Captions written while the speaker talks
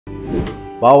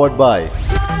Powered by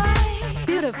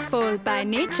Beautiful by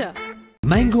nature.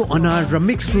 Mango अनार र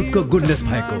mix फ्रुटको goodness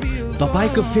भएको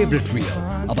तपाईको फेभरेट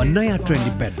रियल अब नयाँ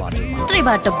ट्रेन्डी पेट बोटलमा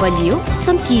भित्रैबाट बलियो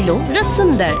चम्किलो र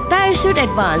सुन्दर प्याराशुट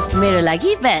एडभान्स्ड मेरो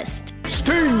लागि best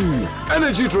Sting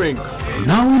Energy Drink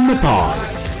now in Nepal.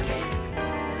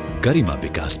 Garima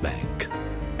Vikas Bank,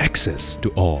 access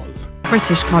to all.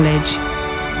 British College.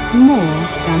 More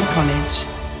than a college.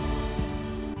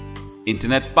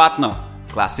 Internet partner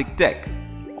Classic Tech.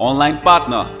 Online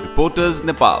partner Reporters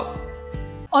Nepal.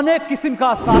 अनेक किसिमका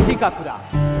साथीका कुरा,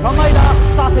 रमाइला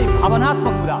साथै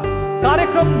भावनात्मक कुरा।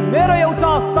 कार्यक्रम मेरो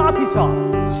एउटा साथी छ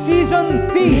सिजन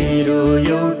 3। मेरो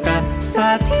एउटा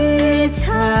साथी छ,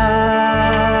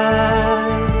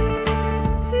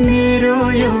 मेरो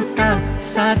एउटा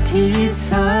साथी छ,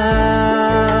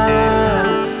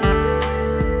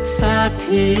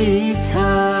 साथी छ।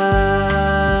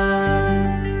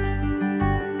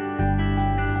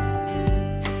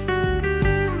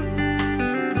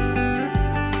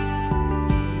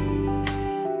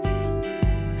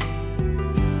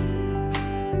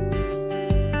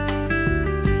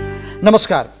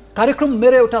 नमस्कार, कार्यक्रम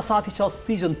मेरो एउटा साथी छ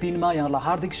सिजन 3 मा यहाँलाई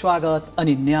हार्दिक स्वागत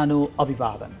अनि न्यानो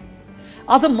अभिवादन।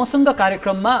 आज मसँग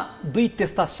कार्यक्रममा दुई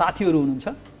त्यस्ता साथीहरू हुनुहुन्छ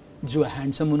जो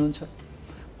ह्यान्डसम हुनुहुन्छ,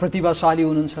 प्रतिभाशाली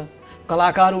हुनुहुन्छ,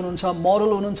 कलाकार हुनुहुन्छ,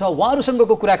 मोरल हुनुहुन्छ।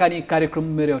 उहाँहरूसँगको कुराकानी कार्यक्रम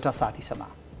मेरो एउटा साथी छमा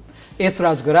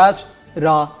SRaaj Garach र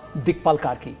दिक्पाल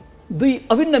कार्की दुई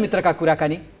अभिन्न मित्रका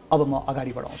कुराकानी अब म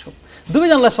अगाडि बढाउँछु।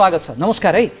 दुवैजनालाई स्वागत छ।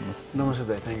 नमस्कार है। नमस्ते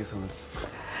दाइ, थ्यांक यू सो मच।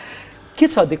 के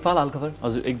छ दिक्पाल हालखबर?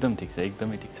 हजुर एकदम ठीक छ,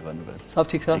 एकदमै ठीक छ भन्नुपर्छ। सब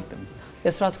ठीक छ एकदम।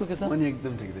 SRaajको के छ? पनि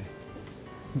एकदम ठीक दे।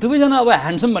 दुवैजना अब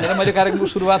ह्यान्डसम भनेर मैले कार्यक्रमको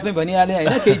सुरुवातमै भनिहालेँ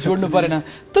हैन, केही जोड्नु परेन।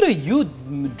 तर यो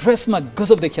ड्रेसमा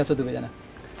गजब देखिया छ दुवैजना।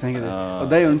 थ्यांक यू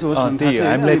दाइ। हुन्छ होस् भन्थे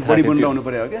हामीलाई बडी बनाउनु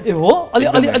पर्यो के? ए हो,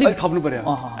 अलि थप्नु पर्यो।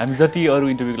 हामी जति अरु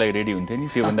इन्टरभ्युको लागि रेडी हुन्थे नि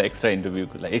त्यो भन्दा एक्स्ट्रा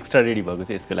इन्टरभ्युको लागि एक्स्ट्रा रेडी भएको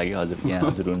चाहिँ यसको लागि। हजुर यहाँ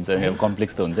हजुर हुन्छ,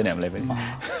 कम्प्लेक्स त हुन्छ नि हामीलाई पनि।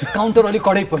 काउन्टर अलि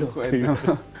कडै पर्यो।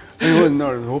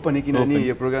 हो पनि किनभने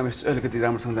यो प्रोग्राम अलिकति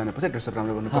राम्रोसँग जानुपर्छ, ड्रेसअप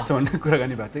राम्रो गर्नुपर्छ भन्ने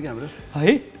कुराकानी भएको थियो कि हाम्रो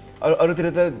है। अरूतिर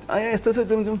त यस्तो छ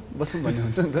जाउँ बसौँ भन्ने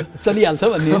हुन्छ नि त, चलिहाल्छ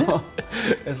भन्ने हैन।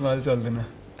 यसमा अलि चल्दैन।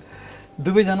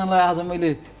 दुवैजनालाई आज मैले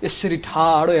यसरी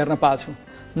ठाडो हेर्न पाएको छु,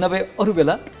 नभए अरू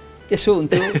बेला यसो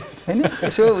हुन्थ्यो हैन,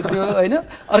 यसो हुन्थ्यो हैन,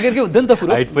 अर्कै हुँदैन त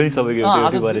कुरो। हाइट पनि सबैको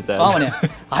एउटै भरे छ। भने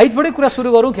हाइटबाटै कुरा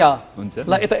सुरु गरौँ क्या? हुन्छ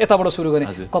ल यताबाट सुरु गरे।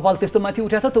 कपाल त्यस्तो माथि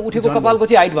उठेछ त, उठेको कपालको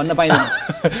चाहिँ हाइट भन्न पाइँदैन।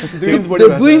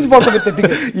 2 इंच बढ्छ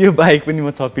त्यतिकै। यो बाइक पनि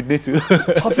म 6 फिट नै छु।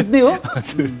 6 फिट नै हो?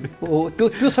 हो,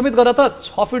 त्यो समेत गर्दा त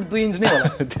 6 फिट 2 इंच नै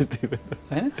होला त्यस्तै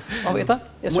हैन। अब यता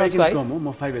SRaajको हाइट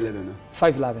म 5'11 हो।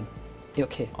 5'11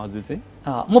 ओके। हजुर चाहिँ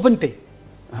म पनि त्यही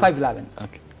 5'11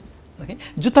 ओके। ओके,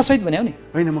 जुत्ता सहित भन्यौ नि?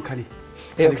 हैन म खाली।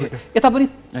 ए ओके, यता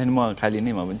पनि? हैन म खाली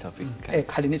नै, म पनि 6 फिट। ए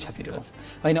खाली नै 6 फिट हो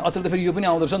हैन। अचेल त फेरि यो पनि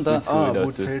आउँदो रहेछ नि त,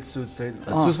 बुट सहित, सुज सहित।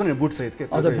 सुज पनि बुट सहित के?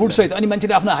 हजुर बुट सहित। अनि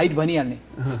मान्छेले आफ्नो हाइट भनिहाल्ने।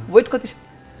 वेट कति छ?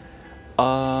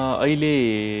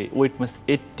 अहिले वेट म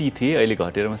 80 थिए, अहिले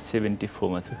घटेर म 74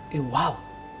 मा छु। ए वाउ,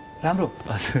 राम्रो।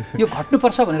 यो घट्नु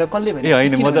पर्छ भनेर कसले भने? ए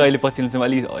हैन, म चाहिँ अहिले पछिल्लो चाहिँ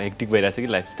अलि हेक्टिक भइरहेछ कि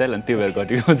लाइफस्टाइल, अनि त्यो भएर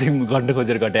घट्यो। म चाहिँ घट्न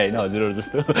खोजेर घटे हैन हजुरहरु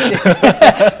जस्तो।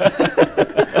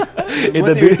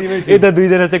 यता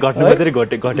दुईजना चाहिँ घट्न खोजेर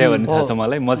घट्या भन्ने थाहा छ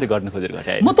मलाई, म चाहिँ घट्न खोजेर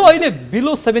घटाए। म त अहिले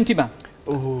बिलो 70 मा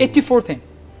 84 थिएँ।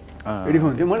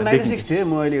 84 थिए, म 96 थिए,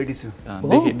 म अहिले 80 छु।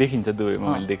 देखिन्छ दुवै, म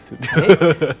अहिले देख्छु।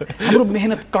 हाम्रो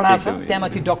मेहनत कडा छ,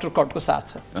 त्यहाँमाथि डाक्टर कटको साथ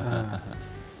छ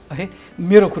है।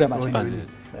 मेरो कुरामा चाहिँ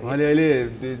उहाँले अहिले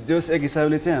जोस एक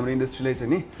हिसाबले चाहिँ हाम्रो इन्डस्ट्रीलाई चाहिँ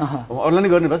नि अरूलाई नै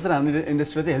गर्नुपर्छ, तर हाम्रो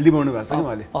इन्डस्ट्रीलाई चाहिँ हेल्दी बनाउनु भएको छ कि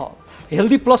उहाँले।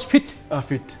 हेल्दी प्लस फिट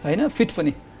फिट हैन, फिट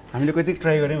पनि हामीले कति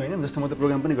ट्राई गऱ्यौँ होइन। जस्तो म त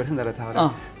प्रोग्राम पनि गर्थेँ नि, थाहा होला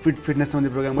फिटनेस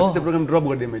सम्बन्धी प्रोग्राम, त्यो प्रोग्राम ड्रप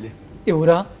गरिदिएँ मैले। ए हो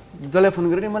र? जसलाई फोन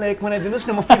गरेँ मलाई 1 महिना दिनुहोस्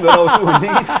न, म फिट भएर आउँछु भन्ने।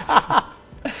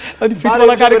 अनि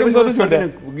फिटवाला कार्यक्रम गर्नु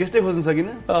छोड्दैन, गेस्टै खोज्न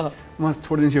सकिनँ, म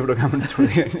छोडिदिन्छु यो प्रोग्राम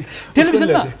छोडिदिएँ।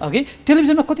 टेलिभिजनमा ओके,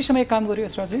 टेलिभिजनमा कति समय काम गर्यो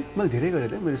SRaaj? मैले धेरै गरेँ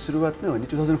थिएँ। मैले सुरुवातमै हो नि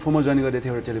 2004 मा जोइन गरेको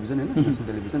थिएँ एउटा टेलिभिजन होइन, नेसनल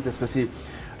टेलिभिजन। त्यसपछि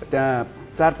त्यहाँ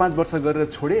 4-5 वर्ष गरेर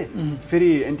छोडेँ, फेरि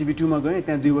NTV2 मा गएँ,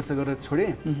 त्यहाँ 2 वर्ष गरेर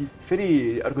छोडेँ,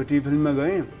 फेरि अर्को टिभी फिल्ममा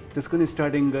गएँ, त्यसको नि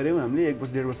स्टार्टिङ गऱ्यौँ हामीले 1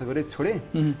 वर्ष 1.5 वर्ष गरेँ, छोडेँ,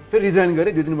 फेरि रिजाइन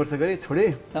गरेँ, 2-3 वर्ष गरेँ, छोडेँ।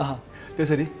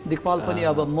 त्यसरी दिक्पाल पनि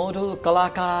अब मोडल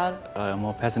कलाकार,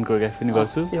 म फेसन कोरियोग्राफी पनि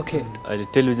गर्छु। ओके, अहिले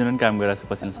टेलिभिजनमा पनि काम गरिरहेको छु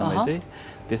पछिल्लो समय चाहिँ।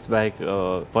 त्यसबाहेक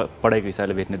पढाइको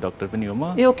हिसाबले भेट्ने डाक्टर पनि हो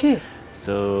म। ए ओके।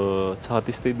 सो छ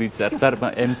त्यस्तै 2-4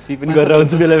 MC पनि गरेर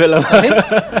हुन्छ बेला बेलामा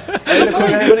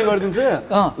पनि गरिदिन्छ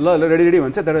ल रेडी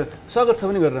भन्छ तर स्वागत छ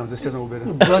पनि गरेर हुन्छ स्टेजमा उभिएर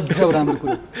गजब राम्रो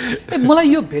कुरा मलाई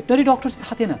यो भेटनरी डाक्टर चाहिँ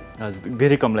थाहा थिएन हजुर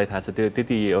धेरै कमलाई थाहा छ त्यो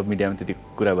त्यति मिडियामा त्यति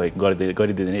कुरा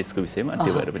गरिदिँदैन यसको विषयमा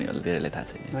त्यो भएर पनि धेरैलाई थाहा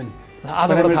छैन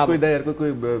आजबाट थाहा कोही दाइहरुको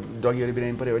कोही डगीहरु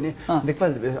बिरामी पर्यो भने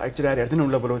देखपाल एक्चुअली आएर हेर्दैन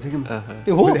उनलाई बोलाउँथ्यो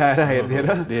कि हो आएर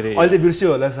हेर्दिएर अहिले बिर्स्यो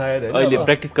होला सायद हैन अहिले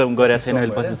प्र्याक्टिस गरेको छैन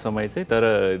अहिले पछि समय चाहिँ तर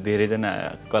धेरै जना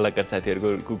कलाकार साथीहरुको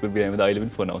कुकुर बिरामी त अहिले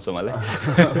पनि फोन आउँछ मलाई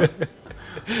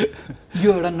यो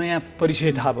एउटा नयाँ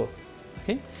परिचय थाहा भयो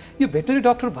ओके यो भेटनरी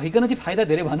डाक्टर भइकन चाहिँ फाइदा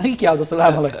धेरै भएन कि क्या हो जस्तो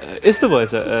लाग्यो मलाई यस्तो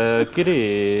भएछ के रे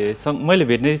मैले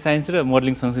भेटनरी साइन्स र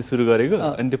मोडलिङ सँगसँगै सुरु गरेको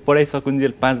अनि त्यो पढाइ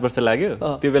सकुन्जेल 5 वर्ष लाग्यो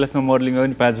त्यो बेलासम्म मोडलिङमा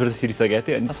पनि 5 वर्ष सिरिसकेको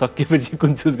थिएँ अनि सकेपछि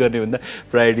कुन चुज गर्ने भन्दा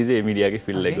प्रायोरिटी चाहिँ मिडियाकै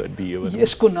फिल्डलाई गरिदियो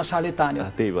यसको नसाले तान्यो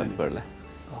त्यही भन्नु पर्ला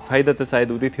फाइदा त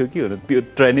सायद उतै थियो कि हुन त्यो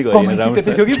ट्राई नै गरेन राम्रो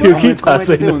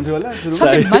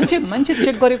साच्चै मान्छे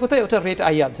चेक गरेको त एउटा रेट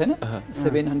आइहाल्छ हैन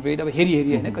 700 अब हेरी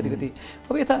हैन कति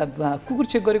अब यता कुकुर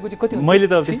चेक गरेको चाहिँ कति मैले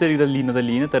त त्यसरी त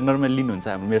लिन तर नर्मल लिनुहुन्छ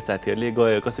हाम्रो मेरो साथीहरुले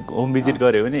गयो कसैको होम भिजिट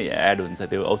गर्यो भने एड हुन्छ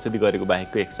त्यो औषधि गरेको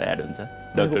बाहेकको एक्स्ट्रा एड हुन्छ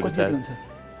डाक्टरको चार्ज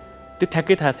त्यो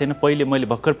ठ्याक्कै थाहा छैन पहिले मैले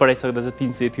भर्खर पढाइसक्दा चाहिँ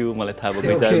 300 थियो मलाई थाहा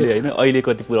भएको हिसाबले हैन अहिले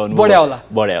कति पुराउनु बढ्या होला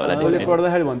मैले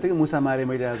पढ्दाखेरि भन्थे कि मुसा मारे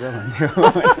मैले आज भन्थ्यो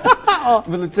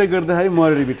मतलब चेक गर्दाखेरि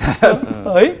मरेर बिचारा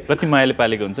है कति मायाले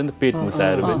पालेको हुन्छ नि त पेट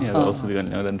मुसाहरू पनि अब औषधि गर्ने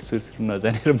ल्याउँदा सुरु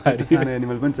नजानेर मारे सानो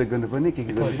एनिमल पनि चेक गर्नुपर्ने के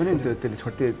गर्नु पनि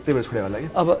त्यसले त्यही भएर छोड्यो होला कि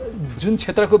अब जुन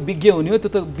क्षेत्रको विज्ञ हुने हो त्यो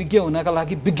त विज्ञ हुनका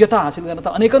लागि विज्ञता हासिल गर्न त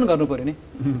अनेकन गर्नु पर्यो नि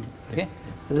ओके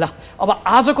ल अब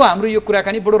आजको हाम्रो यो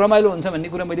कुराकानी बडो रमाइलो हुन्छ भन्ने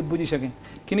कुरा मैले बुझिसकेँ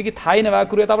किनकि थाहै नभएको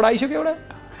कुरा यताबाट आइसक्यो एउटा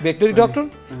भेटनरी डाक्टर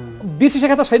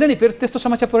बिर्सिसकेको त छैन नि फेरि त्यस्तो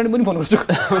समस्या पऱ्यो भने पनि फोन गर्छु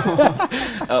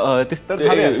त्यस्तो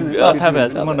थाहा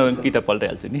भइहाल्छ म किताब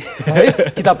पल्टाइहाल्छु नि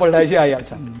किताब पल्टाएपछि आइहाल्छ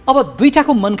अब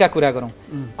दुईटाको मनका कुरा गरौँ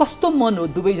कस्तो मन हो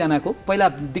दुवैजनाको पहिला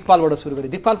दिक्पालबाट सुरु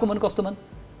गरेँ दिक्पालको मन कस्तो मन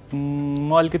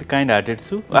म अलिकति काइन्ड हार्टेड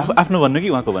छु आफ्नो भन्नु कि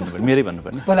उहाँको भन्नुपर्ने मेरै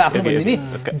भन्नुपर्ने पहिला आफ्नो भन्ने नि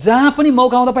जहाँ पनि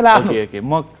मौका आउँदा पहिला आफ्नो ओके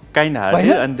म काइन्ड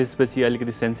हार्टेड अनि त्यसपछि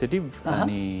अलिकति सेन्सिटिभ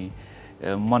अनि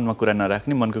मनमा कुरा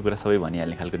नराख्ने मनको कुरा सबै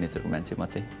भनिहाल्ने खालको नेचरको मान्छे म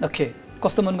चाहिँ ओके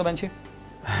कस्तो मनको मान्छे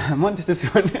मन त्यस्तो छु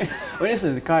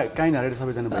भने काइन्ड हार्टेड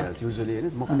सबैजना भइहाल्छ युजुअली होइन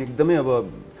म पनि एकदमै अब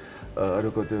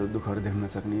अरूको त्यो दुःखहरू देख्न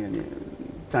नसक्ने अनि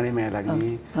चाँडै माया लाग्ने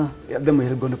एकदम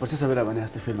हेल्प गर्नुपर्छ सबैलाई भने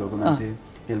जस्तो फिल भएको मान्छे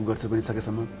हेल्प गर्छु पनि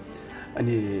सकेसम्म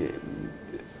अनि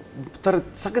तर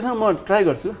सकेसम्म म ट्राई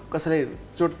गर्छु कसैलाई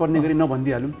चोट पर्ने गरी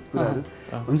नभनिदिइहालौँ कुराहरू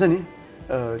हुन्छ नि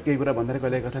केही कुरा भन्दाखेरि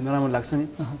कहिले कसैलाई नराम्रो लाग्छ नि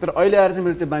तर अहिले आएर चाहिँ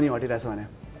मेरो त्यो बानी हटिरहेछ भने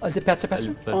अहिले त्यो प्याच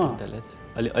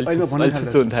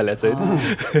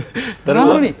तर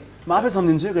म आफै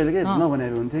सम्झिन्छु कहिले के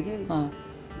नभनेर हुन्थ्यो कि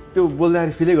त्यो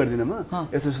बोल्दाखेरि फिलै गर्दिनँ म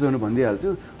यसो यस्तो गर्नु भनिदिइहाल्छु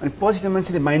अनि पछि त्यो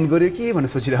मान्छेले माइन्ड गर्यो कि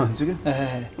भनेर सोचिरहेको हुन्छु कि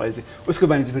अहिले चाहिँ उसको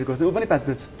बानी चाहिँ फेरि कस्तो ऊ पनि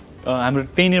प्याच हाम्रो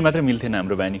त्यहीँनिर मात्रै मिल्थेन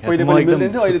हाम्रो बानी खास म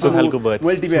एकदम खालको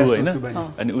होइन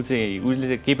अनि ऊ चाहिँ उसले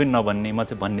चाहिँ केही पनि नभन्ने म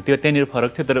चाहिँ भन्ने त्यो त्यहाँनिर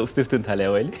फरक थियो तर उस्तो उस्तो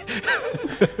थाल्यो अहिले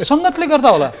सङ्गतले गर्दा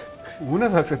होला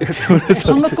हुनसक्छ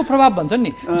सङ्गतको प्रभाव भन्छन्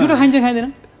नि जुठो खाइन्छ खाइँदैन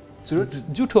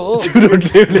जुठो हो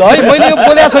ल है मैले यो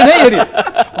बोलेको छैन है हेरी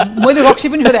मैले रक्सी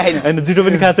पनि फेरि खाइन होइन जुठो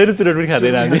पनि खान्छ र चुरोट पनि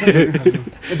खाँदैन हामी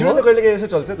जुठो त कहिले यसो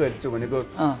चल्छ कहिले भनेको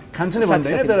खान्छु नै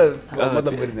भन्दैन तर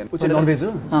मतलब गरिँदैन ऊ चाहिँ ननभेज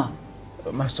हो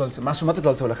मासु चल्छ मासु मात्र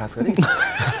चल्छ होला खास गरी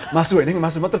मासु होइन कि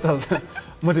मासु मात्र चल्छ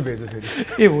म चाहिँ भेज हो फेरि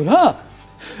ए हो र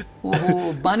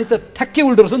ओहो बानी त ठ्याक्कै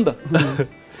उल्टो रहेछ नि त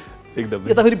एकदम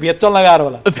यता फेरि भेज चल्न गाह्रो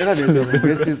होला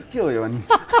भेज चिज के हो यो भन्ने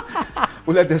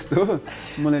उसलाई त्यस्तो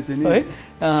मलाई चाहिँ नि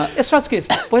यसराज के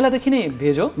पहिलादेखि नै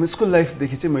भेज हो म स्कुल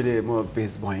लाइफदेखि चाहिँ म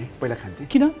भेज भएँ पहिला खान्थेँ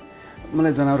किन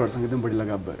मलाई जनावरहरूसँग एकदम बढी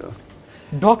लगाव भएर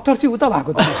डक्टर चाहिँ उता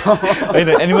भएको त होइन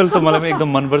एनिमल त मलाई पनि एकदम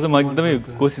मनपर्छ म एकदमै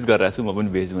कोसिस गरिरहेको छु म पनि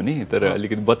भेज हुने तर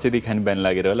अलिकति बच्चैदेखि खाने बिहान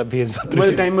लागेर होला भेज मात्र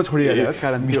मैले टाइममा छोडिहालेँ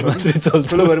कारण मात्रै चल्छ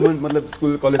ठुलो भएर मतलब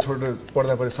स्कुल कलेज छोडेर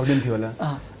पढ्दा पढ्दा सक्दैन थियो होला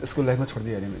स्कुल लाइफमा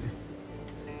छोडिदिइहालेँ मैले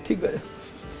ठिक गऱ्यो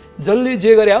जसले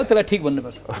जे गरे हो त्यसलाई ठिक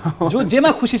भन्नुपर्छ जो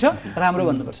जेमा खुसी छ राम्रो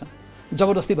भन्नुपर्छ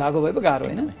जबरजस्ती भएको भए पो गाह्रो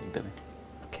होइन एकदमै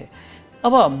ओके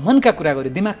अब मनका कुरा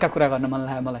गऱ्यो दिमागका कुरा गर्न मन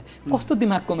लाग्यो मलाई कस्तो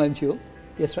दिमागको मान्छे हो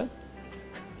यसराज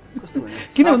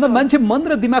किन भन्दा मान्छे मन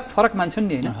र दिमाग फरक मान्छन्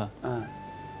नि होइन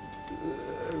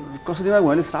कस्तो दिमाग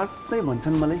भने सार्प नै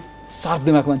भन्छन् मलाई सार्प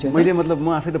दिमाग मान्छे मैले मतलब म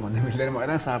आफै त भन्दै मिल्दैन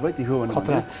मलाई सार्प है तिखो भन्नु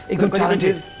खतरा एकदम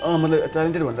ट्यालेन्टेड मतलब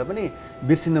ट्यालेन्टेड भन्दा पनि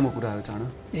बिर्सिन्न म कुराहरू चाँडो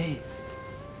ए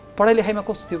पढाइ लेखाइमा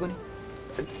कस्तो थियो कुनै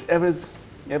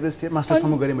एभरेज थियो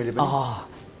मास्टरसम्म गरेँ मैले पनि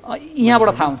यहाँबाट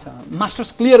थाहा हुन्छ मास्टर्स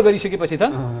क्लियर गरिसकेपछि त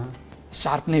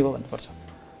सार्प नै हो भन्नुपर्छ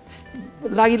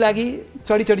लागि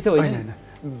चढी त होइन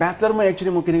ब्याचलरमा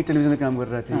एक्चुअली म किनकि टेलिभिजनमा काम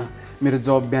गरिरहेको थिएँ मेरो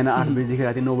जब बिहान 8 बजेदेखि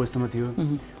राति 9 बजीसम्म थियो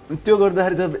अनि त्यो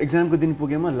गर्दाखेरि जब एक्जामको दिन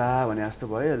पुगेमा ला भने जस्तो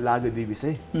भयो लाग्यो 2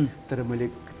 विषय तर मैले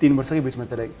 3 वर्षकै बिचमा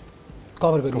त्यसलाई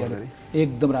कभर गरिहालेँ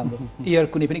एकदम राम्रो इयर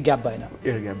कुनै पनि ग्याप भएन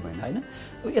हैन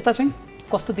यता चाहिँ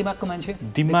कस्तो दिमागको मान्छे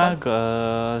दिमाग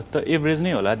त एभरेज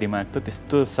नै होला दिमाग त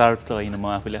त्यस्तो शार्प त होइन म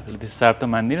आफूले त्यस्तो शार्प त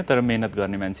मान्दिनँ तर मेहनत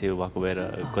गर्ने मान्छे हो भएको भएर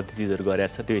कति चिजहरू गरेको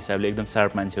छ त्यो हिसाबले एकदम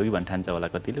शार्प मान्छे हो कि भन्ने ठान्छ होला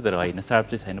कतिले तर होइन शार्प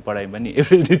चाहिँ छैन पढाइ पनि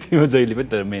एभरेज नै थियो जहिले पनि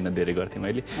तर मेहनत धेरै गर्थेँ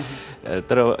मैले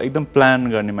तर एकदम प्लान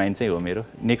गर्ने माइन्ड चाहिँ हो मेरो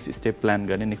नेक्स्ट स्टेप प्लान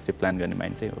गर्ने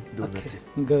माइन्ड चाहिँ हो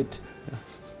गुड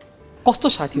कस्तो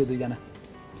साथी हो दुईजना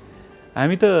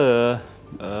हामी त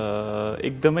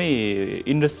एकदमै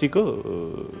इन्डस्ट्रीको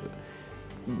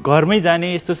घरमै जाने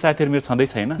यस्तो साथीहरू मेरो छँदै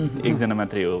छैन एकजना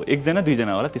मात्रै हो एकजना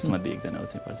दुईजना होला त्यसमध्ये एकजना हो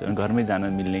चाहिँ पर्छ घरमै जान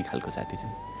मिल्ने खालको साथी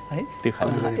चाहिँ है त्यो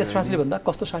खालको यसराजले भन्दा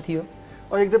कस्तो साथी हो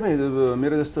एकदमै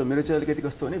मेरो चाहिँ अलिकति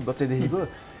कस्तो भने बच्चैदेखिको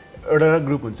एउटा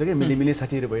ग्रुप हुन्छ कि मिलिमिली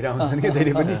साथीहरू भइरहेको हुन्छन् कि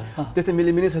जहिले पनि त्यस्तै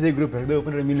मिलिमिली साथी ग्रुप हेर्दै ऊ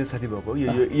पनि मिल्ने साथी भएको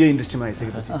यो इन्डस्ट्रीमा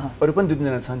आइसकेपछि अरू पनि 2-3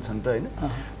 जना छन् त होइन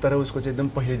तर उसको चाहिँ एकदम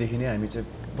पहिलेदेखि नै हामी चाहिँ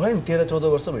भयो नि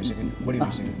 13-14 वर्ष भइसक्यो बढी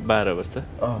भइसक्यो 12 वर्ष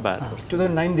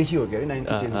 2009 देखि हो कि अरे 9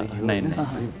 10 देखि हो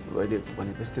अहिले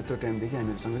भनेपछि त्यत्रो टाइमदेखि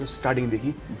हामीसँग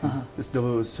स्टार्टिङदेखि जब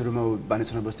सुरुमा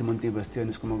बानेश्वरमा बस्थ्यो मन्त्री बस्थ्यो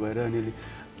अनि उसकोमा गएर अनि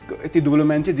यति दुलो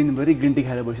मान्छे दिनभरि ग्रिन टी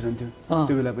खाएर बसिरहन्थ्यो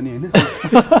त्यो बेला पनि होइन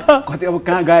कति अब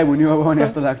कहाँ गायब हुने अब भने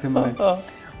जस्तो लाग्थ्यो मलाई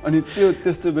अनि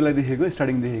त्यस्तो बेला देखेको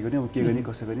स्टार्टिङ देखेको नि अब के गर्ने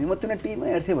कसो गर्ने म त्यो टिममा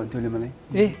हेर्थेँ भन्थ्यो उसले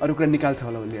मलाई अरू कुरा निकाल्छ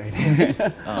होला उसले अहिले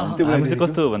त्यो बेला चाहिँ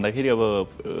कस्तो भन्दाखेरि अब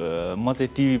म चाहिँ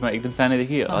टिभीमा एकदम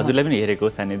सानैदेखि हजुरलाई पनि हेरेको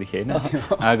सानैदेखि होइन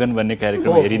आँगन भन्ने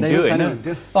कार्यक्रम हेरिन्थ्यो होइन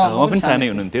म पनि सानै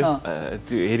हुनुहुन्थ्यो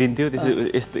त्यो हेरिन्थ्यो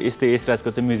त्यस्तो यस्तै यसराजको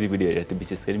चाहिँ म्युजिक भिडियो हेर्थेँ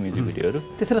विशेष गरी म्युजिक भिडियोहरू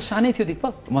त्यतिखेर सानै थियो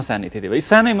दिक्पल म सानै थिएँ भाइ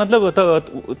सानै मतलब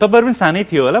तपाईँहरू पनि सानै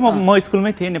थियो होला म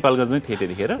स्कुलमै थिएँ नेपालगञ्जमै थिएँ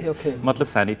त्यतिखेर मतलब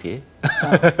सानै थिएँ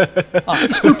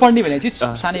स्कुल पढ्ने भने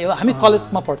चाहिँ सानै हो हामी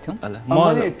कलेजमा पढ्थ्यौँ म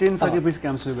 10 सकेपछि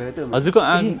काम सुरु गरेँ त्यो हजुरको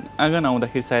आँगन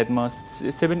आउँदाखेरि सायद म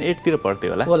 7-8 तिर पढ्थेँ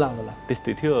होला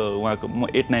त्यस्तै थियो उहाँको म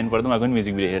 8-9 पढ्दा उहाँको पनि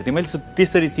म्युजिक भिडियो हेर्थेँ मैले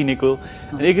त्यसरी चिनेको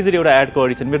एकैचोटि एउटा एडको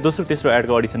अडिसन मेरो दोस्रो तेस्रो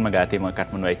एडको अडिसनमा गएको थिएँ म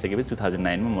काठमाडौँ आइसकेपछि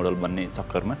 2009 मा मोडल बन्ने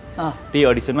चक्करमा त्यही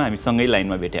अडिसनमा हामी सँगै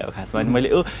लाइनमा भेट्यौँ खासमा अनि मैले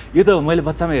यो त मैले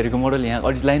बच्चामा हेरेको मोडल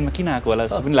यहाँ लाइनमा किन आएको होला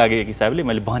जस्तो पनि लागेको हिसाबले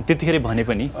मैले त्यतिखेरै भने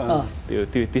पनि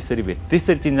त्यो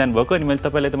त्यसरी चिन्जान भएको अनि मैले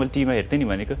तपाईँलाई त मैले टिममा हेर्थेँ नि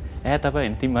भनेको तपाईँ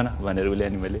होइन तिमी भन भनेर उसले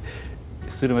अनि मैले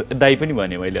सुरुमा दाइ पनि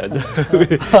भने मैले अझ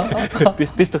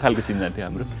त्यस्तो खालको चिन्जान थियो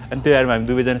हाम्रो अनि त्यो एडमा हामी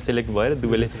दुवैजना सेलेक्ट भएर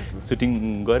दुवैले सुटिङ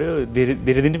गऱ्यो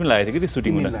धेरै दिन पनि लागेको थियो कि त्यो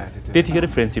सुटिङ हुन त्यतिखेर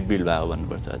फ्रेन्डसिप बिल्ड भयो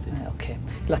भन्नुपर्छ अझै ओके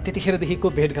ल त्यतिखेरदेखिको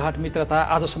भेटघाट मित्रता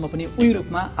आजसम्म पनि उही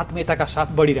रूपमा आत्मीयताका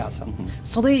साथ बढिरहेछ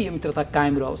सधैँ यो मित्रता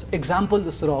कायम रहोस् एक्जाम्पल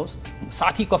जस्तो रहोस्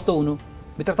साथी कस्तो हुनु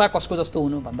मित्रता कसको जस्तो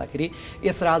हुनु भन्दाखेरि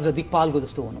यसराज र दिक्पालको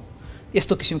जस्तो हुनु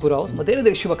यस्तो किसिमको रहोस् म धेरै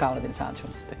धेरै शुभकामना दिन चाहन्छु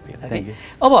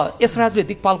अब यसराजले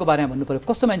दिक्पालको बारेमा भन्नु पर्यो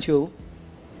कस्तो मान्छे हो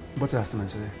बच्चा जस्तो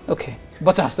मान्छे ओके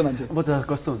बच्चा जस्तो मान्छे बच्चा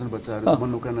कस्तो हुन्छ नि बच्चाहरू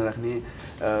मन उक्रा नराख्ने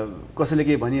कसैले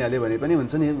केही भनिहाल्यो भने पनि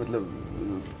हुन्छ नि मतलब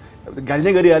गाली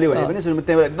नै गरिहाल्यो भने पनि सुरुमा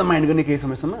त्यहाँबाट एकदम माइन्ड गर्ने केही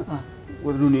समयसम्म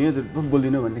रुने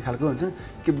बोल्दिनँ भन्ने खालको हुन्छ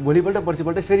कि भोलिपल्ट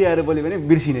पर्सिपल्ट फेरि आएर बोल्यो भने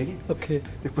बिर्सिने कि ओके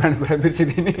त्यो पुरानो कुरा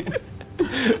बिर्सिदिने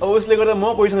अब उसले गर्दा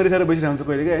म कोहीसँग रिसाएर बसिरहेको हुन्छु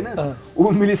कहिले होइन ऊ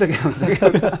मिलिसकेको हुन्छ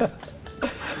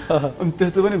अनि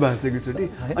त्यस्तो पनि भएको छ एकचोटि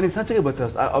अनि साँच्चै बच्चा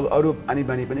जस्तो अब अरू आनी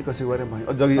बानी पनि कसै गएर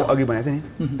अघि भनेको थिएँ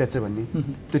नि त्याच भन्ने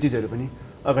त्यो चिजहरू पनि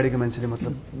अगाडिको मान्छेले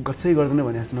मतलब गर्छै गर्दैन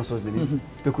भने जस्तो नसोच्दिने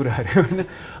त्यो कुराहरू होइन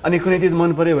अनि कुनै चिज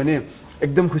मन पऱ्यो भने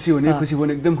एकदम खुसी हुने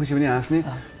एकदम खुसी हुने हाँस्ने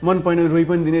मन पर्ने रोइ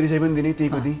पनि दिने रिसाइ पनि दिने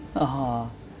त्यही कति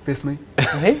त्यसमै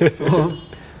है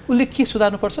उसले के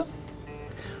सुधार्नुपर्छ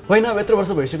होइन अब यत्रो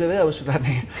वर्ष भइसक्यो अब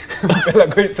सुधार्ने बेला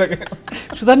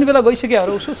गइसक्यो सुधार्ने बेला गइसक्यो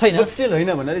उसो छैन स्टिल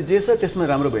होइन भन्नाले जे छ त्यसमा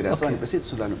राम्रो भइरहेछ भनेपछि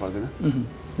सुधार्नु पर्दैन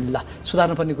ल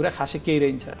सुधार्नुपर्ने कुरा खासै केही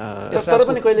रहन्छ तर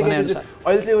पनि कहिले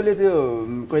अहिले चाहिँ उसले त्यो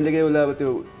कहिले काहीँ उसले अब त्यो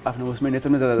आफ्नो उसमा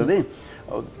नेचरमा जाँदा जाँदै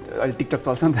अहिले टिकटक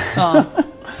चल्छ नि त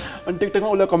अनि टिकटकमा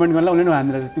उसलाई कमेन्ट गर्नलाई उसले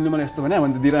हान्दिरहेको छ तिमीले मलाई यस्तो भने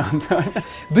भने दिइरहेको हुन्छ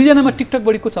दुईजनामा टिकटक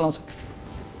बढी को चलाउँछ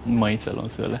मै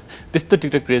चलाउँछु होला त्यस्तो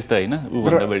टिकटक क्रेज त होइन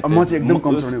ऊभन्दा बढी म चाहिँ एकदम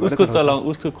कम चलाउने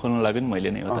उसको खोल्न लाग्यो नि मैले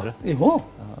नै हो तर ए हो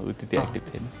ऊ त्यति एक्टिभ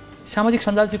थिएन सामाजिक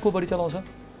सञ्जाल चाहिँ को बढी चलाउँछ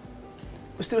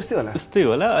उस्तै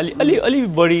होला अलि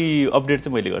बढी अपडेट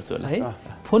चाहिँ मैले गर्छु होला है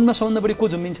फोनमा सबभन्दा बढी को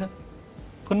झुम्बिन्छ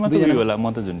फोनमा त उयो होला म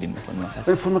त झुन्डिन्न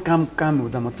फोनमा काम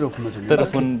हुँदा मात्र फोनमा झुन्डिन्छ तर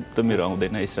फोन त मेरो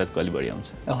आउँदैन यसराजको अलि बढी आउँछ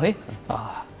है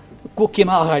को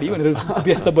केमा अगाडि भनेर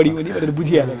व्यस्त बढी हुने भनेर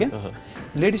बुझिहाल्यो क्या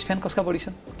लेडिज फ्यान कसका बढी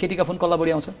छन् केटीका फोन कसलाई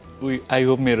बढी आउँछ आई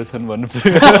होप मेरो छन् भन्नु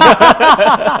पर्यो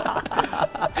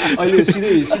अहिले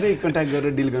सिधै कन्ट्याक्ट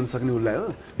गरेर डिल गर्न सक्ने उसलाई हो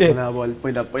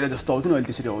अब पहिला जस्तो आउँथ्यो नि अहिले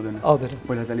त्यसरी आउँदैन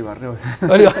पहिला त अलि भर्रै आउँछ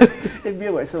एक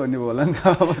बिहे भएछ भन्ने भयो होला नि त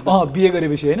बिहे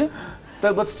गरेपछि होइन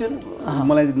तर बट स्टिल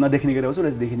मलाई नदेखिने गरी आउँछ र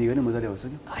देखिने गरी मजाले आउँछ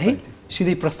है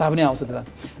सिधै प्रस्ताव नै आउँछ त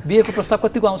बिहेको प्रस्ताव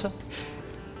कतिको आउँछ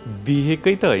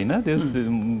बिहेकै त होइन त्यस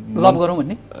लभ गरौँ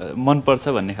भन्ने मनपर्छ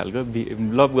भन्ने खालको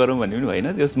लभ गरौँ भन्ने पनि होइन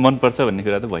त्यस मनपर्छ भन्ने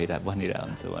कुरा त भनिरहेको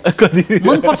हुन्छ कति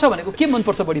मनपर्छ भनेको के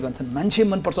मनपर्छ बढी भन्छन् मान्छे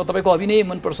मनपर्छ तपाईँको अभिनय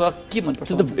मनपर्छ के मनपर्छ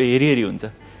त्यो त हेरी हुन्छ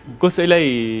कसैलाई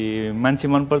मान्छे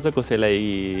मनपर्छ कसैलाई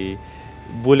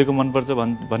बोलेको मनपर्छ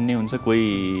भन्ने हुन्छ कोही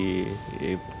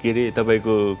के अरे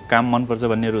तपाईँको काम मनपर्छ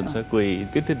भन्नेहरू हुन्छ कोही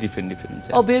त्यो डिफ्रेन्ट हुन्छ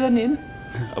अब बिहे गर्ने होइन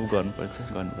अब गर्नुपर्छ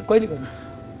कहिले गर्नु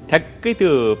ठ्याक्कै त्यो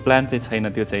प्लान चाहिँ छैन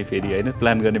त्यो चाहिँ फेरि होइन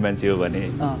प्लान गर्ने मान्छे हो भने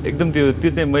एकदम त्यो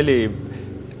चाहिँ मैले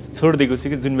छोडिदिएको छु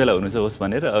कि जुन बेला हुनु छ होस्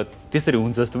भनेर त्यसरी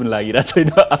हुन्छ जस्तो पनि लागिरहेको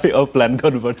छैन आफै अब प्लान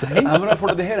गर्नुपर्छ है हाम्रो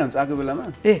फोटो देखेर हुन्छ आएको बेलामा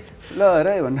ए ल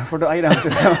रे भनेर फोटो आइरहेको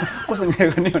हुन्छ कसरी बिहे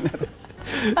गर्ने भनेर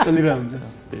चलिरहेको हुन्छ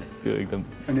त्यो एकदम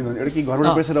अनि एउटा कि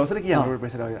घरबाट प्रेसर आउँछ र कि हाम्रोबाट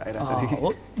प्रेसर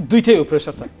आइरहेको छ दुइटै हो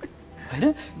प्रेसर त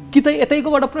होइन कि त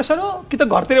यतैकोबाट प्रेसर हो कि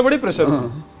त घरतिरबाटै प्रेसर हो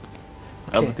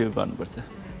अब त्यो गर्नुपर्छ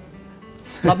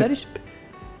लभ म्यारेज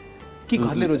कि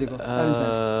घरले रोजेको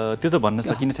त्यो त भन्न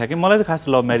सकिने ठ्याक्कै मलाई त खास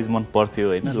लभ म्यारेज मन पर्थ्यो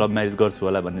होइन लभ म्यारेज गर्छु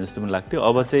होला भन्ने जस्तो पनि लाग्थ्यो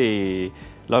अब चाहिँ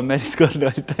लभ म्यारेज गर्ने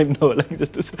अलिक टाइम नहोला कि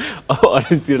जस्तो छ अब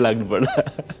अरेन्जतिर लाग्नु पर्ला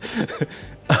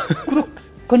कुरो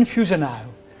कन्फ्युजन आयो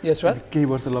यसराज केही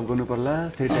वर्ष लभ गर्नु पर्ला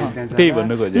त्यही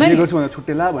भन्नु खोजेँ गर्छु भनेर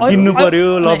छुट्टेला चिन्नु पर्यो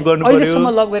लभ गर्नु पर्यो अहिलेसम्म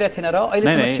लभ गरेको थिएन र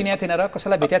अहिलेसम्म चिनेको थिएन र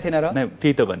कसैलाई भेटेको थिएन र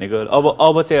त्यही त भनेको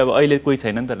अब चाहिँ अब अहिले कोही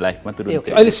छैन नि त लाइफमा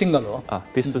तुरुन्तै अहिले सिंगल हो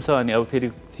त्यस्तो छ अनि अब फेरि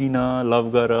चिन लभ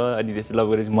गर अनि त्यसपछि लभ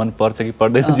गरेपछि मन पर्छ कि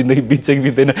पर्दैन जिन्दगी बित्छ कि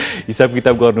बित्दैन हिसाब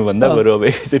किताब गर्नुभन्दा बरु अब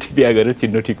एकचोटि बिहा गरेर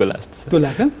चिन्नु ठिक होला जस्तो त्यो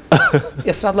लाग्छ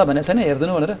यसराजलाई भनेको छैन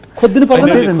हेर्दिनु भनेर खोज्दिनु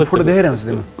पर्दैन फोटो देखेर आउँछ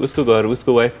उसको घर उसको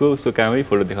वाइफको उसको कामै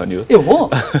फोटो देखाउने हो ए हो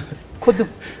खोज्नु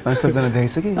 5-7 जना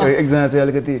देखेछ कि एकजना चाहिँ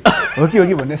अलिकति हो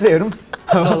कि भन्ने चाहिँ हेरौँ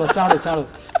ल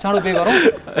चाँडो बिहे गरौँ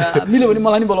मिल्यो भने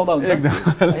मलाई नि बोलाउँदा हुन्छ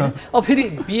अब फेरि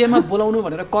बिहेमा बोलाउनु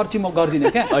भनेर कर्ची म गर्दिनँ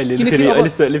क्या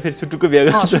अहिले फेरि सुटुक्क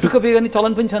बिहे गर्ने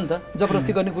चलन पनि छ नि त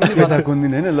जबरजस्ती गर्ने कुरो पनि कुन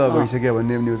दिन होइन ल भइसक्यो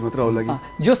भन्ने न्युज मात्र आउला कि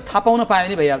जस थाहा पाउन पायो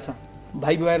भने भइहाल्छ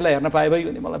भाइ बुहारीलाई हेर्न पाए भइगयो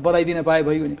भने मलाई बधाई दिन पाए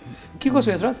भइगयो भने के कसो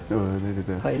यसराज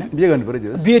होइन बिहे गर्नु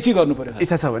पर्यो बिहे चाहिँ गर्नु पर्यो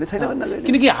इच्छा छ भने छैन भन्दा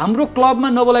किनकि हाम्रो क्लबमा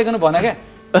नबोलाइकन भने क्या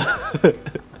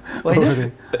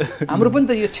होइन हाम्रो पनि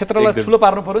त यो क्षेत्रलाई ठुलो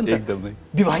पार्नु पर्यो नि त एकदमै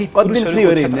विवाहित कति दिन फ्री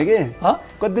भएर हिँड्ने के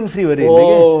कति दिन फ्री भएर हिँड्ने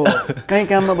के कहीँ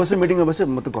काममा बस्यो मिटिङमा बस्यो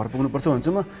म त घर पुग्नुपर्छ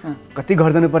भन्छु म कति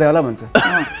घर जानु पर्यो होला भन्छ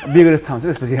बिहे गरेर थाहा हुन्छ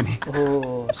त्यसपछि अनि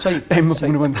सही टाइममा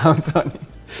पुग्नु पनि थाहा हुन्छ अनि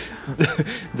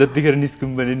जतिखेर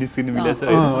निस्कौँ भने निस्किनु मिलेछ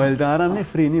अहिले त आराम नै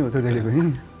फ्री नै हो त जहिले पनि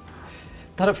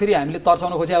तर फेरि हामीले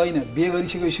तर्साउन खोजे होइन बिहे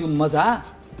गरिसकेपछि मजा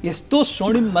यस्तो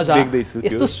स्वर्णिम मजा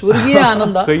यस्तो स्वर्गीय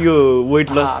आनन्द यो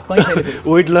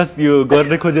वेट लस यो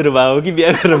गर्ने खोजेर भयो कि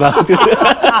बिहा गरेर भएको थियो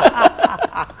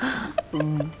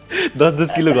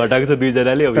 10-10 किलो घटाएको छ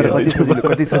दुईजनाले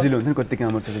कति सजिलो हुन्छ कति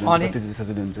काम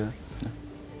सजिलो हुन्छ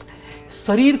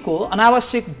शरीरको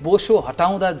अनावश्यक बोसो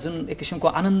हटाउँदा जुन एक किसिमको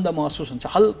आनन्द महसुस हुन्छ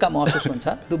हल्का महसुस हुन्छ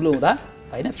दुब्लो हुँदा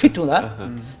होइन फिट हुँदा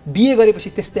बिहे गरेपछि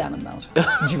त्यस्तै आनन्द आउँछ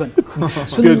जीवन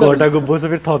घटाको बोसो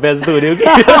फेरि थप्या जस्तो हुने हो कि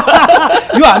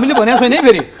यो हामीले भनेको छैन है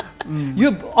फेरि यो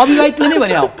अविवाहितले नै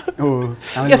भने हो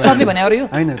यसले भने यो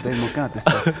हैन म कहाँ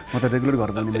त्यस्तो म त रेगुलर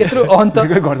घर बन्ने यत्रो अन्त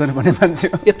घर जानु पर्ने मान्छे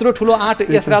यत्रो ठुलो आँट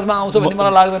यसराजमा आउँछ भन्ने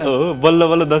मलाई लाग्दैन हो बल्ल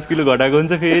बल्ल 10 किलो घटाएको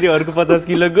हुन्छ फेरि अर्को 50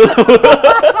 किलोको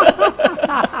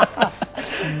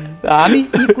हामी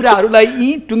यी कुराहरूलाई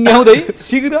टुङ्ग्याउँदै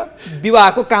शीघ्र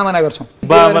विवाहको कामना गर्छौँ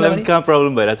बाबालाई पनि कहाँ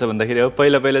प्रब्लम भइरहेछ भन्दाखेरि अब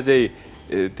पहिला चाहिँ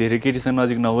धेरै केटीसँग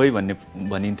नजिक नहोइ भन्ने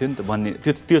भनिन्थ्यो नि त भन्ने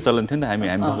त्यो चलन थियो नि त हामी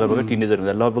भर्खर टिनेजर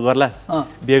हुँदा लभ गर्लास्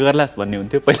बिहे गर्लास् भन्ने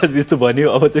हुन्थ्यो पहिला त्यस्तो भन्यो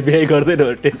अब चाहिँ बिहे गर्दैन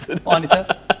टेन्सन अनि त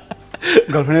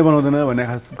गर्लफ्रेन्डै बनाउँदैन भन्ने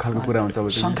खालको कुरा हुन्छ अब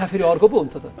शङ्का फेरि अर्को पो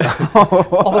हुन्छ त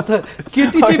अब त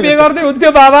केटी चाहिँ बिहे गर्दै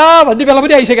हुन्थ्यो बाबा भन्ने बेला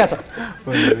पनि आइसकेको छ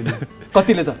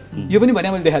कतिले त यो पनि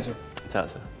भने मैले देखाएको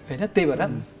छु होइन त्यही भएर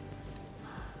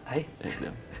है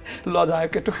लजायो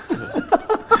केटो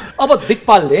अब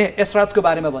दिक्पालले यसराजको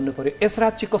बारेमा भन्नु पर्यो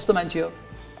यसराज चाहिँ कस्तो मान्छे हो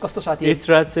कस्तो साथी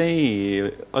यसराज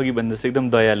चाहिँ अघि भन्दा एकदम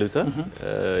दयालु छ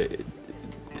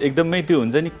एकदमै त्यो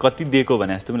हुन्छ नि कति दिएको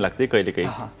भने जस्तो पनि लाग्छ कहिले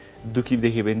कहीँ दुखी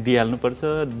देख्यो भने दिइहाल्नुपर्छ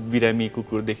बिरामी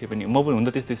कुकुर देख्यो पनि म पनि हुन त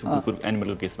त्यस्तै छु कुकुर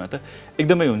एनिमलको केसमा त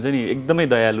एकदमै हुन्छ नि एकदमै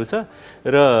दयालु छ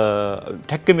र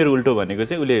ठ्याक्कै मेरो उल्टो भनेको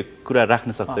चाहिँ उसले कुरा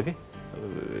राख्न सक्छ कि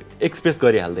एक्सप्रेस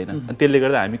गरिहाल्दैन अनि त्यसले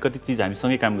गर्दा हामी कति चिज हामी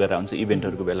सँगै काम गरेर हुन्छ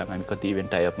इभेन्टहरूको बेलामा हामी कति इभेन्ट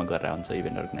टाइअपमा गरेर हुन्छ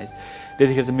इभेन्ट अर्गनाइज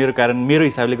त्यतिखेर चाहिँ मेरो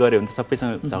हिसाबले गऱ्यो भने त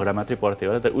सबैसँग झगडा मात्रै पर्थ्यो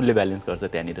होला तर उसले ब्यालेन्स गर्छ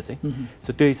त्यहाँनिर चाहिँ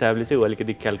सो त्यो हिसाबले चाहिँ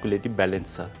अलिकति क्यालकुलेटिभ ब्यालेन्स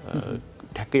छ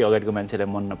ठ्याक्कै अगाडिको मान्छेलाई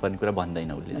मन नपर्ने कुरा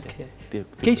भन्दैन उसले चाहिँ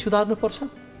केही सुधार्नु पर्छ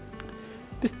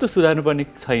त्यस्तो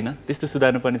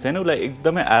सुधार्नुपर्ने छैन उसलाई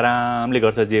एकदमै आरामले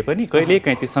गर्छ जे पनि कहिले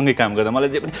काहीँ चाहिँ सँगै काम गर्दा मलाई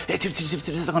जे पनि छिट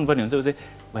सक्नुपर्ने हुन्छ ऊ चाहिँ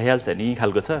भइहाल्छ नि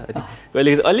खालको छ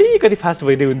कहिले अलिकति फास्ट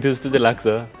भइदियो हुन्थ्यो जस्तो चाहिँ लाग्छ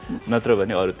नत्र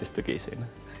भने अरू त्यस्तो केही छैन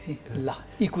ल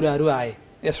यी कुराहरू आए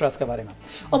यसराजका बारेमा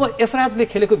अब यसराजले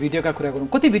खेलेको भिडियोका कुरा गरौँ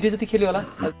कति भिडियो जति खेल्यो होला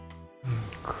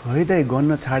खै त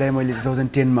गन्न छाडे मैले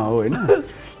 2010 मा हो हैन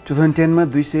 2010 मा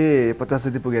 250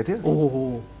 जति पुगेको थियो ओहो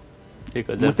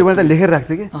 1000 त्यो मैले त लेखेर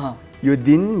राख्थे के यो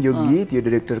दिन यो गीत यो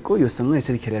डाइरेक्टरको योसँग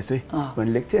यसरी खेलेको छु है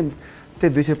भनेर लेख्थे अनि त्यो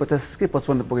 250 के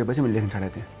 55 पुगेपछि मैले लेख्न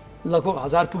छाडेको थिएँ लगभग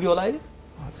 1000 पुग्यो होला अहिले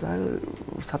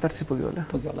 700 पुग्यो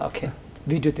होला ओके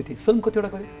भिडियो त्यति फिल्म कतिवटा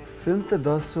गर्यो फिल्म त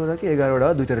 10 वटा कि 11 वटा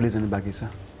दुईटा रिलिज हुनु बाँकी छ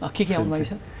के आउनु बाँकी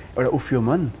छ एउटा उफ्यो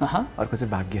मन अर्को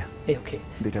चाहिँ भाग्य ओके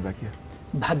दुईटा बाँकी हो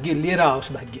भाग्य लिएर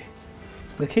आओस् भाग्य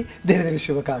ओके धेरै धेरै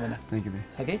शुभकामना थ्यांक यू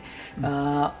ओके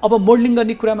अब मोडलिङ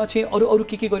गर्ने कुरामा चाहिँ अरू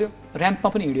के गर्यो र्याम्पमा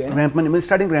पनि हिँड्यो हैन र्याम्पमा मैले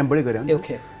स्टार्टिङ र्याम्पबाटै गरेँ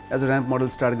okay as a ramp model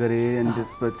start गरेँ अनि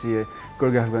त्यसपछि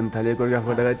कोरियोग्राफ गर्न थालेँ कोरियोग्राफ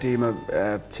गर्दा टिममा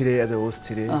छिरे एज अ होस्ट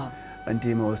छिरे अनि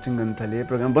टिममा होस्टिङ गर्न थालेँ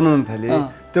प्रोग्राम बनाउन थालेँ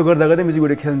त्यो गर्दा गर्दै म्युजिक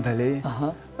भिडियो खेल्न थालेँ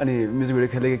अनि म्युजिक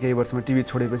भिडियो खेलेको केही वर्षमा टिभी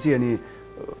छोडेपछि अनि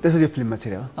त्यसपछि फिल्ममा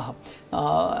छिरे हो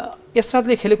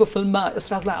यसराजले खेलेको फिल्ममा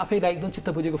यसराजलाई आफैलाई एकदम चित्त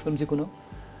बुझेको फिल्म चाहिँ कुन हो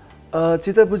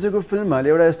चित्त बुझेको फिल्महरूले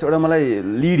एउटा यस्तो एउटा मलाई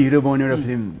लिड हिरो बनाउने एउटा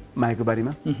फिल्म मायाको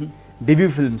बारेमा डेब्यू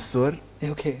फिल्म स्वर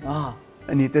ओके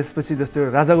अनि त्यसपछि जस्तो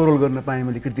राजाको रोल गर्न पाएँ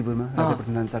मैले कीर्तिपुरमा राजा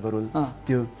प्रथम दान्साको रोल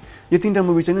त्यो यो तीनटा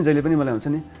मुभी चाहिँ जहिले पनि मलाई हुन्छ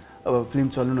नि अब फिल्म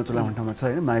चल्नु नचला घन्टामा छ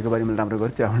हैन मायाको बारेमा राम्रो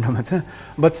गरेँ त्यो घन्टामा छ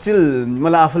बट स्टिल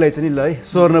मलाई आफूलाई चाहिँ नि ल है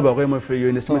स्वर नभएको म यो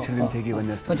इन्डस्ट्रीमा छिर्दिन्थेँ कि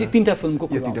भन्ने जस्तो तीनटा फिल्मको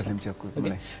यो तीनटा फिल्म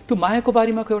चाहिँ त्यो मायाको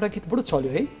बारेमाको एउटा गीत बडो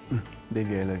चल्यो है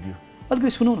बेबी आई लभ यु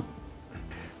अलिकति सुनौ न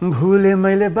भूले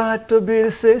मैले बाटो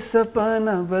बिर्से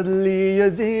सपना बदलियो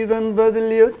जीवन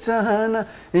बदलियो चाहना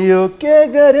यो के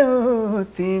गर्यौ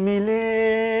तिमीले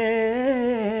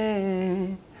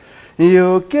यो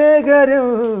के गर्यौ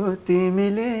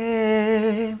तिमीले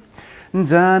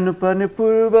जानु पर्ने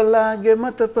पूर्व लागे म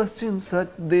त पश्चिम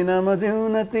सक्दिन म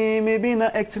जिउन तिमी बिना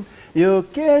एकछिन यो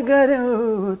के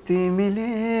गर्यौ तिमीले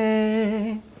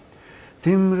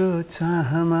तिम्रो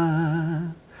चाहमा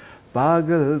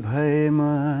पागल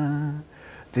भएमा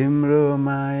तिम्रो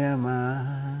मायामा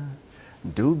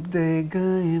डुब्दै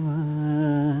गएमा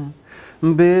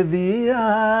baby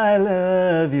I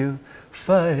love you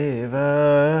forever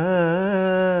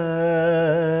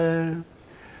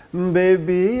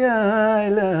baby I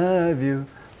love you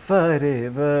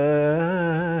forever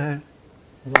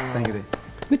thank you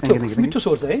मिठो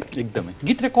सोच है एकदमै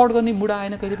गीत रेकर्ड गर्ने मुड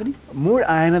आएन कहिले पनि मुड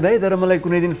आएन दाइ तर मलाई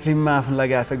कुनै दिन फिल्ममा आफ्नो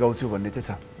लागि आफै गाउँछु भन्ने चाहिँ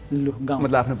छ लु गाउँ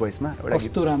मतलब आफ्नो भोइसमा एउटा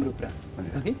कस्तो राम्रो कुरा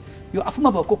ओके यो आफूमा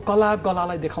भएको कला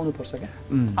गलालाई देखाउनु पर्छ क्या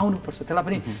आउनु पर्छ त्यसलाई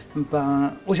पनि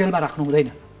ओझेलमा राख्नु हुँदैन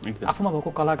आफूमा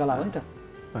भएको कला गला हो नि त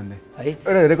भन्दै है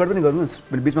एउटा रेकर्ड पनि गर्नुहोस्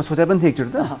मैले बिचमा सोचे पनि थिएँ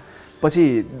एकचोटि त पछि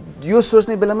यो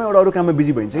सोच्ने बेलामा एउटा अरू काममा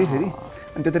बिजी भइन्छ कि फेरि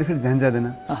अनि त्यतिर फेरि ध्यान जाँदैन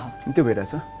त्यो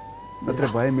भइरहेछ नत्र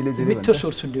भए मिलेजुली मिठो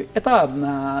स्वर सुन्यो यता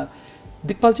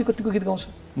दिक्पाल चाहिँ कतिको गीत गाउँछ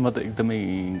म त एकदमै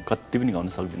कति पनि गाउन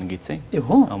सक्दिनँ गीत चाहिँ ए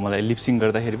हो मलाई लिपसिङ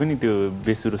गर्दाखेरि पनि त्यो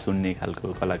बेसुरो सुन्ने खालको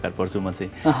कलाकार पर्छु म चाहिँ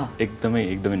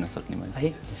एकदमै नसक्ने मैले है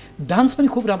डान्स पनि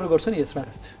खुब राम्रो गर्छ नि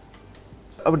यसराज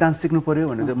अब डान्स सिक्नु पर्यो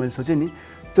भनेर त मैले सोचेँ नि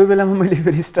त्यो बेलामा मैले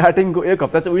फेरि स्टार्टिङको एक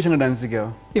हप्ता चाहिँ उसँग डान्स सिकेँ हो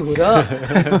ए हो र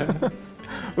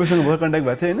उसँग भयो कन्ट्याक्ट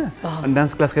भएको थियो होइन अनि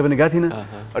डान्स क्लास कहीँ पनि गएको थिइनँ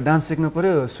डान्स सिक्नु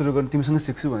पऱ्यो सुरु गर्नु तिमीसँग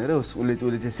सिक्छु भनेर उसले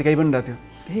चाहिँ सिकाइ पनि रहेको थियो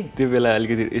त्यो बेला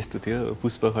अलिकति यस्तो थियो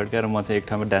पुष्प खड्का र म चाहिँ एक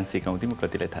ठाउँमा डान्स सिकाउँथेँ म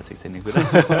कतिलाई थाहा छैन नि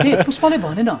कुरा पुष्पले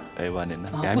भनेन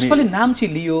पुष्पले नाम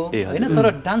चाहिँ लियो होइन तर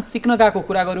डान्स सिक्न गएको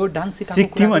कुरा गर्यो डान्स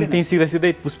सिक्थ्यौँ अनि त्यहीँ सिक्दा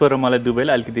सिक्दै पुष्प र मलाई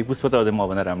दुबईलाई अलिकति पुष्प त अझै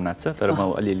मभन्दा राम्रो नाच्छ तर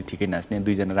म अलिअलि ठिकै नाच्ने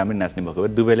दुईजना राम्रै नाच्ने भएको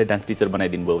भए दुबईलाई डान्स टिचर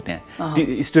बनाइदिनु भयो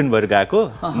त्यहाँ स्टुडेन्ट भएर गएको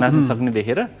नाच्न सक्ने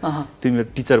देखेर तिमी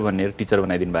टिचर भनेर टिचर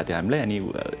बनाइदिनु भएको थियो हामीलाई अनि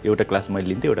एउटा क्लास मैले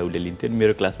लिन्थेँ एउटा उसले लिन्थ्यो अनि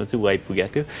मेरो क्लासमा चाहिँ वाइफ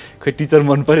पुगेको थियो खै टिचर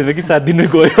मन परेन कि 7 दिनै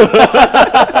गयो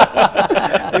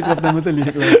एक हप्तामा त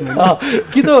लिएको क्लासमा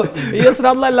कि त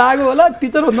यसराजलाई लाग्यो होला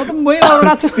टिचर भन्दा त मै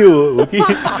नाच्छु त्यो हो कि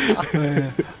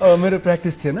मेरो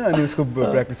प्र्याक्टिस थिएन अनि उसको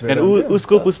प्र्याक्टिस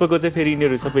उसको पुष्पको चाहिँ फेरि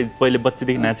यिनीहरू सबै पहिले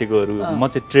बच्चैदेखि नाचेकोहरू म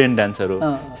चाहिँ ट्रेन डान्सर हो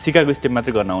सिकागो स्टेप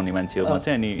मात्रै गर्न आउने मान्छे हो म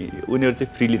चाहिँ अनि उनीहरू चाहिँ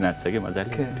फ्रीली नाच्छ क्या मजाले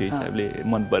त्यो हिसाबले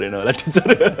मन परेन होला टिचर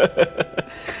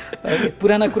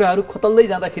पुराना कुराहरू खोतल्दै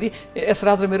जाँदाखेरि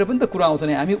यसराज र मेरो पनि त कुरा आउँछ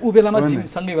नि हामी ऊ बेलामा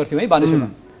सँगै गर्थ्यौँ है बानेश्वरमा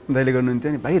दाइले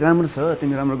गर्नुहुन्थ्यो नि भाइ राम्रो छ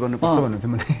तिमी राम्रो गर्नुपर्छ भन्नुहुन्थ्यो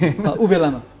मलाई ऊ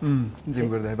बेलामा जिम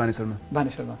गर्दा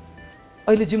बानेश्वरमा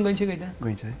अहिले जिम गइन्छ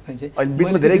गइन्छ अहिले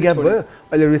बिचमा धेरै ग्याप भयो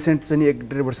अहिले रिसेन्ट चाहिँ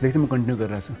 1.5 वर्षदेखि चाहिँ म कन्टिन्यू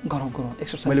गरिरहेको छु गरौँ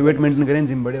एक्सर्साइज मैले वेट मेन्टेन गरेँ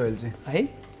जिम बढ्यो अहिले चाहिँ है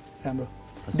राम्रो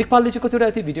दिक्पालले चाहिँ कतिवटा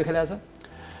यति भिडियो खेलाएको छ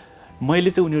मैले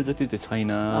चाहिँ उनीहरू जति चाहिँ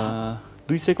छैन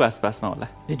 200 को आसपासमा होला।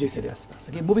 200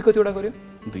 आसपास। मुभी कतिवटा गर्यो?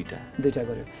 दुईटा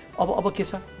गर्यो। अब के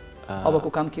छ? अबको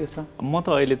काम के छ? म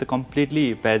त अहिले त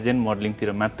कम्प्लिटली पेजेन्ट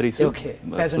मोडलिङतिर मात्रै छु।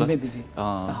 पेजेन्टमै बिजी।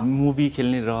 मुभी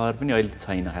खेल्ने रहर पनि अहिले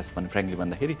छैन खास पनि फ्र्याङ्कली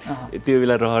भन्दाखेरि। त्यो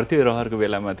बेला रहर थियो, रहरको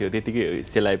बेलामा थियो त्यतिकै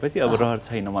सेलाएपछि अब रहर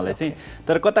छैन मलाई चाहिँ।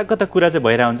 तर कता कता कुरा चाहिँ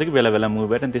भइरहेको हुन्छ कि बेला बेला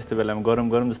मुभीबाट अनि त्यस्तो बेलामा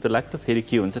गरम जस्तो लाग्छ, फेरि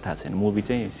के हुन्छ थाहा छैन। मुभी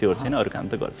चाहिँ स्योर छैन, अरू काम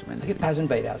त गर्छु मैले। पेजेन्ट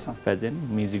भइरहेछ। पेजेन्ट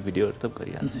म्युजिक भिडियोहरू त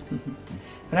गरिहाल्छु।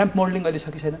 र्याम्प मोडलिङ अहिले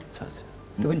छ कि छैन? छ।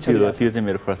 त्यो चाहिँ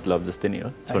मेरो फर्स्ट लभ जस्तै नै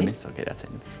हो, छोड्नै सकिरहेको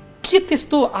छैन। के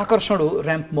त्यस्तो आकर्षण हो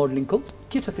र्याम्प मोडलिङको?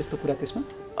 के छ त्यस्तो कुरा त्यसमा?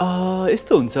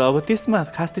 यस्तो हुन्छ अब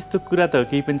त्यसमा खास त्यस्तो कुरा त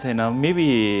केही पनि छैन। मेबी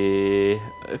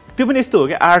त्यो पनि यस्तो हो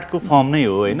कि आर्टको फर्म नै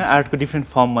हो होइन, आर्टको डिफ्रेन्ट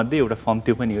फर्ममध्ये एउटा फर्म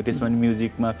त्यो पनि हो। त्यसमा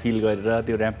म्युजिकमा फिल गरेर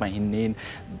त्यो र्याम्पमा हिँड्ने,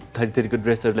 थरीको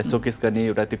ड्रेसहरूलाई सोकेस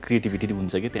गर्ने एउटा त्यो क्रिएटिभिटी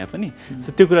हुन्छ कि त्यहाँ पनि।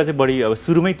 सो त्यो कुरा चाहिँ बढी अब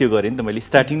सुरुमै त्यो गरेँ नि त मैले,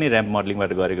 स्टार्टिङ नै र्याम्प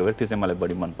मोडलिङबाट गरेको भएर त्यो चाहिँ मलाई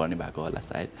बढी मनपर्ने भएको होला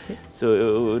सायद। सो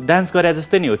डान्स गरे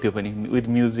जस्तै नै हो त्यो पनि, विथ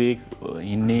म्युजिक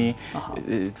हिँड्ने,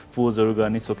 पोजहरू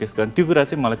गर्ने, सोकेस गर्ने, त्यो कुरा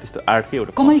चाहिँ मलाई त्यस्तो आर्टकै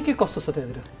एउटा। कमाइ के कस्तो छ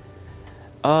त्यहाँतिर?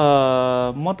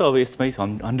 म त अब यसमै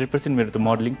 100% मेरो त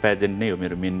मोडलिङ पेजेन्ट नै हो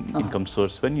मेरो मेन इन्कम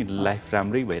सोर्स पनि। लाइफ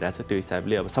राम्रै भइरहेछ त्यो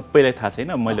हिसाबले। अब सबैलाई थाहा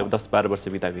छैन, मैले अब 10-12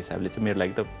 वर्ष बिताएको हिसाबले चाहिँ मेरो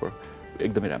लागि त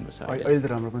एकदमै राम्रो छ। अहिले त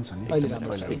राम्रो पनि छ नि।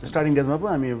 स्टार्टिङ डेजमा पो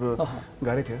हामी अब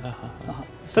गाह्रै थियो।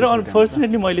 तर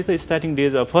अनफर्चुनेटली मैले त starting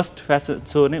days first fashion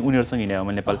so नै उनीहरूसँग हिँडेको,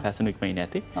 मैले नेपाल फ्यासन विकमा हिँडेको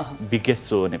थिएँ, बिगेस्ट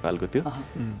सो नेपालको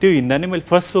त्यो हिँड्दा नै मैले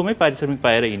फर्स्ट सोमै पारिश्रमिक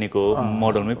पाएर हिँडेको,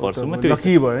 मोडलमै पर्छु म। त्यो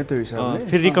भयो त्यो हिसाबले।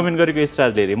 फेरि रिकमेन्ड गरेको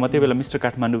एसराजले हेरेँ, म त्यो बेला मिस्टर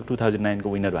काठमाडौँ 2009 को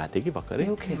विनर भएको थिएँ कि भर्खरै।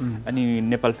 अनि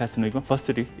नेपाल फ्यासन विकमा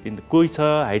फर्स्टचोटि कोही छ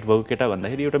हाइट भएको केटा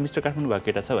भन्दाखेरि एउटा मिस्टर काठमाडौँ भएको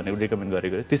केटा छ भनेर रिकमेन्ड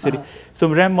गरेको। त्यसरी सो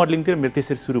र्याम्प मोडलिङतिर मेरो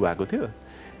त्यसरी सुरु भएको थियो।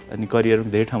 अनि करियर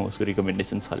धेरै ठाउँमा उसको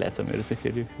रिकमेन्डेसन चलाएको छ मेरो चाहिँ।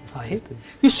 फेरि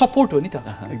यो सपोर्ट हो नि त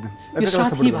एकदम। यो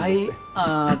साथीभाइ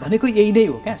भनेको यही नै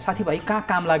हो क्या? साथीभाइ कहाँ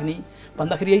काम लाग्ने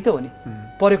भन्दाखेरि यही त हो नि।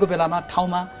 परेको बेलामा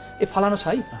ठाउँमा फलानु छ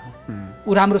है,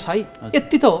 ऊ राम्रो छ है,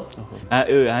 यति त हो।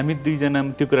 हामी दुईजना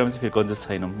त्यो कुरामा चाहिँ फेरि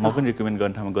कन्जस छैनौँ। म पनि रिकमेन्ड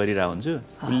गर्ने ठाउँमा गरिरहेको हुन्छु,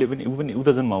 उसले पनि ऊ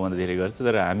त झन् मभन्दा धेरै गर्छ,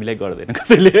 तर हामीलाई गर्दैन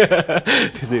कसैले।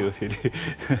 त्यसै हो फेरि।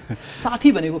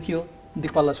 साथी भनेको के हो?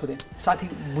 दिक्पाललाई सोधेँ,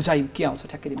 साथी बुझाइ के आउँछ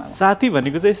ठ्याक्कै दिमागमा? साथी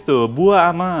भनेको चाहिँ यस्तो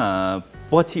बुवा आमा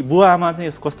पछि बुवा आमा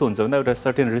चाहिँ कस्तो हुन्छ भन्दा एउटा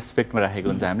सर्टेन रेस्पेक्टमा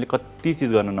राखेको हुन्छ। हामीले कति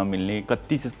चिज गर्न नमिल्ने,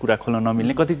 कति चिज कुरा खोल्न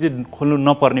नमिल्ने, कति चिज खोल्नु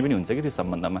नपर्ने पनि हुन्छ कि त्यो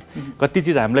सम्बन्धमा। कति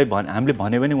चिज हामीले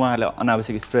भन्यो भने उहाँलाई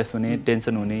अनावश्यक स्ट्रेस हुने,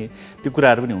 टेन्सन हुने, त्यो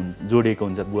कुराहरू पनि जोडिएको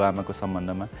हुन्छ बुवा आमाको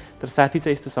सम्बन्धमा। तर साथी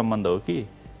चाहिँ यस्तो सम्बन्ध हो कि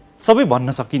सबै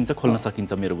भन्न सकिन्छ, खोल्न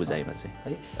सकिन्छ मेरो बुझाइमा चाहिँ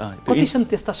है। कति छन्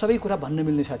त्यस्ता सबै कुरा भन्न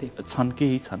मिल्ने साथी? छन्,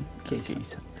 केही छन्।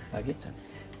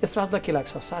 यसराजलाई के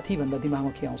लाग्छ साथी भन्दा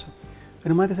दिमागमा के आउँछ?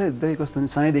 होइन मलाई त्यसै एकदमै कस्तो भने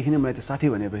सानैदेखि नै मलाई त्यो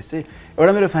साथी भनेपछि चाहिँ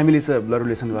एउटा मेरो फ्यामिली छ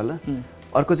ब्लड रिलेसनवाला,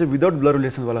 अर्को चाहिँ विदाउट ब्लड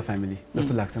रिलेसनवाला फ्यामिली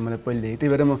जस्तो लाग्छ मलाई पहिलेदेखि।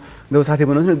 त्यही भएर म जब साथी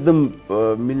बनाउँछु एकदम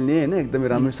मिल्ने होइन, एकदमै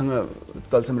राम्रोसँग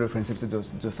चल्छ मेरो फ्रेन्डसिप चाहिँ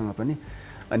जोसँग पनि।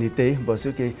 अनि त्यही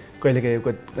बस्यो कि कहिलेकाहीँ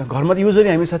घरमा त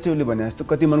युजली हामी साँच्चै उसले भने जस्तो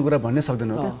कति मन कुरा भन्नै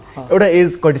सक्दैनौँ क्या। एउटा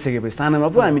एज कटिसकेपछि सानामा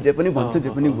पो हामी जे पनि भन्छौँ,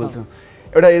 जे पनि बोल्छौँ।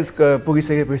 एउटा एज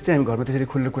पुगिसकेपछि चाहिँ हामी घरमा त्यसरी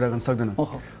खुलेर कुरा गर्न सक्दैनौँ।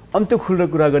 अनि त्यो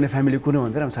खुलेर कुरा गर्ने फ्यामिली कुन हो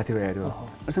भन्दा हाम्रो साथीभाइहरू हो।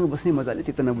 उसँग बस्ने मजाले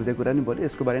चित्त नबुझेको कुरा नि बोल्यो,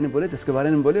 यसको बारेमा बोल्यो, त्यसको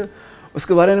बारेमा बोल्यो,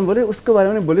 उसको बारेमा बोल्यो, उसको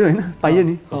बारेमा पनि बोल्यो होइन, पाइयो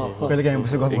नि। कहिलेकाहीँ हामी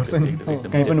बसेर गफ गर्छौँ नि,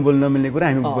 कहीँ पनि बोल्नु नमिल्ने कुरा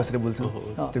हामी बसेर बोल्छौँ,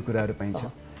 त्यो कुराहरू पाइन्छ।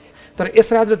 तर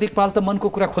यसराज र दिक्पाल त मनको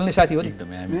कुरा खोल्ने साथी हो नि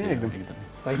एकदम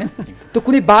होइन? त्यो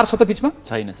कुनै बार छ त बिचमा?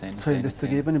 छैन। त्यस्तो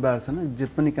केही पनि बार छैन। जे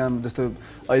पनि काम जस्तो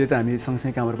अहिले त हामी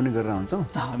सँगसँगै कामहरू पनि गरेर हुन्छौँ,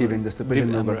 इभेन्ट जस्तो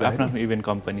आफ्नो इभेन्ट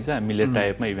कम्पनी छ, हामीले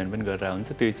टाइपमा इभेन्ट पनि गरेर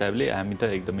हुन्छ। त्यो हिसाबले हामी त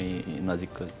एकदमै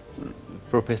नजिकको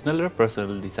प्रोफेसनल र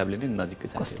पर्सनल हिसाबले नै नजिकको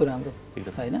छ। कस्तो राम्रो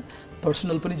होइन?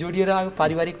 पर्सनल पनि जोडिएर आयो,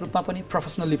 पारिवारिक रूपमा पनि,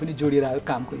 प्रोफेसनल्ली पनि जोडिएर आयो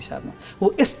कामको हिसाबमा। हो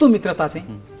यस्तो मित्रता चाहिँ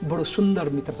बडो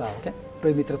सुन्दर मित्रता हो क्या। र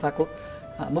यो मित्रताको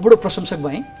म बडो प्रशंसक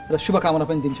भएँ र शुभकामना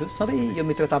पनि दिन्छु। सधैँ यो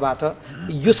मित्रताबाट,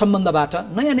 यो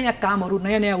सम्बन्धबाट नयाँ नयाँ कामहरू,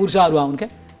 नयाँ नयाँ ऊर्जाहरू आउन् क्या,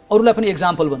 अरूलाई पनि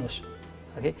एक्जाम्पल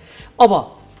बनोस्। ओके, अब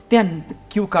त्यहाँ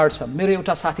क्यू कार्ड छ, मेरो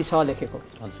एउटा साथी छ लेखेको।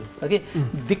 ओके,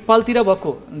 दिक्पालतिर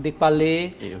भएको दिक्पालले,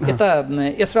 यता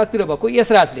यसराजतिर भएको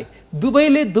यसराजले,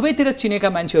 दुवैतिर चिनेका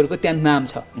मान्छेहरूको त्यहाँ नाम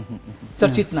छ,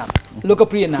 चर्चित नाम,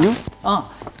 लोकप्रिय नाम।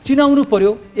 चिनाउनु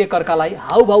पर्यो एकअर्कालाई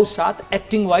हाउभाउ साथ,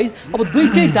 एक्टिङ वाइज। अब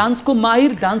दुईटै डान्सको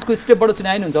माहिर, डान्सको स्टेपबाट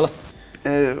चिनाइनुहुन्छ ल।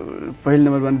 पहिलो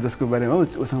नम्बर 1 जसको बारेमा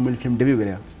उसँग मैले फिल्म डेब्यू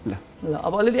गरेँ ल।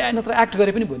 अब अलिअलि आएन तर एक्ट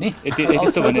गरे पनि भयो नि।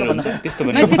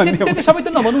 त्यति सबै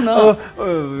त नभनौँ न।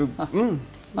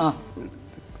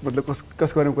 मतलब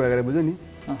कसको बारेमा कुरा गरेर बुझ्यो नि?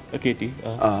 केटी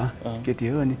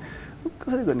हो। अनि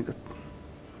कसरी गर्ने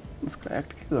उसको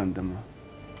एक्ट के गर्नु त? म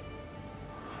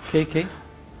केही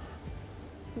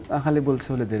आँखाले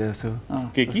बोल्छ उसले धेरै जसो।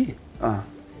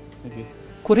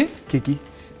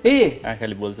 के ए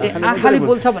आँखाले बोल्छ आँखाले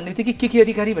बोल्छ भन्ने बित्तिकै के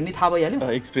अधिकारी भन्ने थाहा भइहाल्यो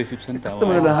एक्सप्रेसिभ छ नि त त्यस्तो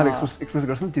मैले आँखाले एक्सप्रेस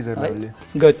गर्छ नि टिचरहरूले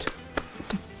गुड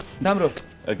राम्रो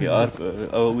ओके अर्को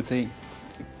अब ऊ चाहिँ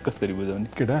कसरी बुझाउने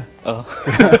केटा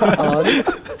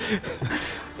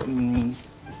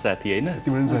साथी होइन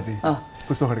तिम्रो पनि साथी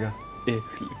पुष्प खड्का ए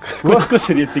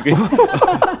कसरी यतिकै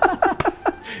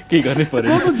केही गर्नै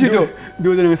पर्यो छिटो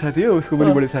दुईजनाको साथी हो उसको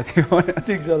पनि बढी साथी हो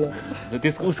ठिक छ ल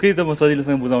त्यसको उसकै त म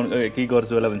सजिलोसँग बुझाउनु केही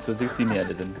गर्छु होला भने सोचेको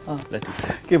चिनिहाल्यो झन् ल ठिक छ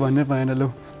के भन्नै पाएन लौ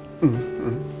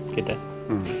केटा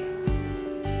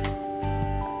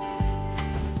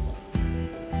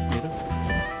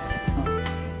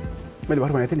मैले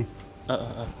भर भनेको थिएँ नि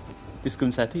त्यसको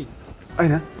पनि साथी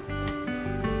होइन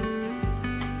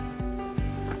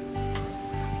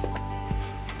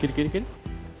के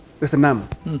त्यस्तो नाम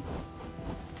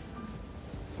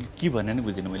के भने नि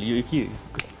बुझेन मैले यो के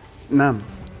नाम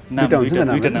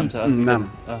दुईटा नाम छ नाम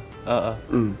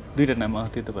दुईटा नाम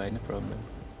त्यो त भएन प्रब्लम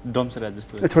डम्सरा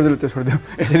जस्तो छोडिदेऊ त्यो छोडिदेऊ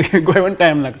यसरी गयो भने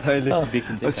टाइम लाग्छ अहिले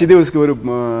देखिन्छ सिधै उसको बरु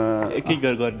केही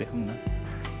गरेर देखौँ न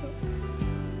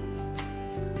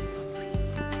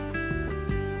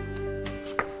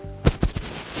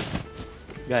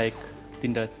गायक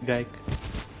तिनवटा गायक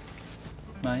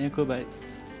मायाको भाइ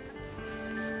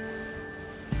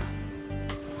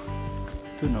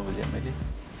कस्तो नबुझेँ मैले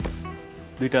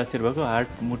दुईवटा अक्षर भएको हार्ट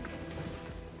मुट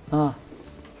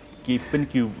के पनि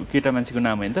केटा मान्छेको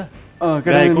नाम होइन त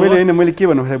मैले के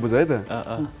भन्नु खोजेको बुझेँ है त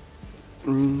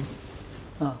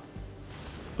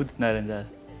उदित नारायण दास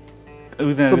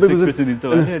उदित नारायण एक्सप्रेसन दिन्छ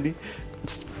भने अनि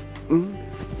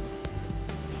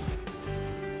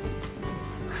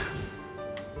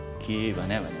के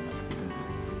भने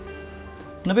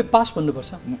नभए पास भन्नुपर्छ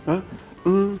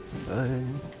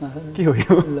के हो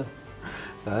यो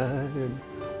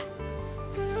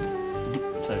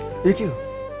सरी के हो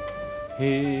हे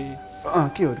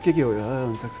के हो के हो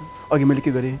हुनसक्छ अघि मैले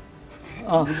के गरेँ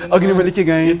अघि नै मैले के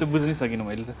गाएँ यो त बुझ्नै सकिनँ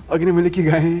मैले त अघि नै मैले के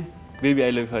गाएँ बेबी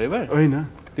आई लभ फरेभर होइन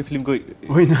त्यो फिल्मको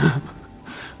होइन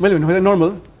मैले भन्नु खोजेँ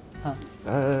नर्मल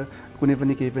कुनै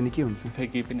पनि केही पनि के हुन्छ खै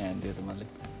केही पनि हान्दियो त मलाई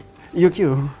यो के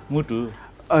हो मुटु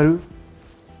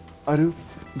अरू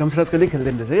दमसराज कहिले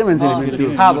खेल्दैन रहेछ क्या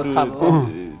मान्छेले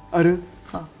अरू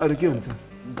अरू के हुन्छ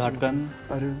धड्कन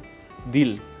अरू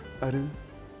दिल अरू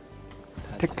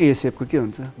ठ्याक्कै यो सेपको के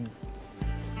हुन्छ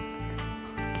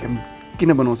किन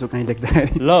बनाउँछौ कहीँ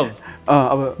लेख्दाखेरि लभ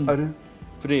अब अरू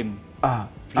प्रेम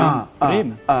प्रेम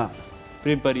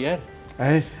प्रेम परियार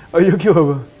है यो के हो अब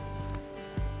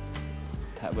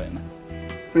थाहा भएन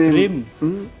प्रेम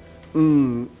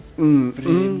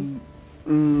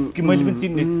कि मैले पनि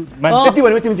चिन्ने मान्छे यति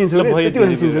भनेपछि तिमी चिन्छौ यति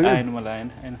भनेपछि आएन मलाई आएन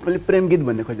मैले प्रेम गीत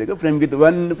भन्ने खोजेको प्रेम गीत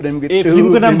 1 प्रेम गीत 2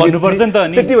 फिल्मको नाम भन्नुपर्छ नि त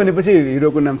अनि त्यति भनेपछि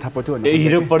हिरोको नाम थाहा पाउँथ्यो भने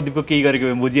हिरो प्रदीपको केही गरेको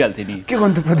भए बुझिहाल्थ्यो नि के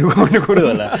भन्नु प्रदीपको भन्ने कुरा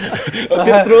होला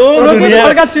त्यत्रो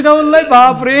दुनियाँका चिनाउनलाई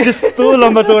बाप रे त्यस्तो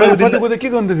लम्बा चौडा प्रदीपको त के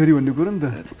गर्नु फेरि भन्ने कुरा नि त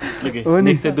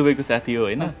नेक्स्ट चाहिँ दुबईको साथी हो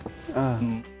होइन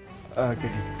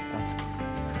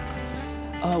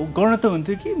गर्न त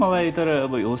हुन्थ्यो कि मलाई तर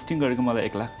अब होस्टिङ गरेको मलाई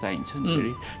 1 लाख चाहिन्छ नि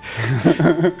फेरि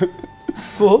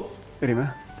को रिमा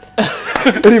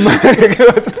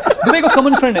दुबईको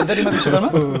कमन फ्रेन्ड हो त रिमा विश्वकर्मा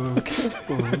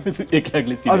 1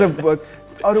 लाखले अझ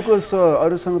अरूको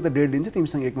अरूसँग त डेट दिन्छ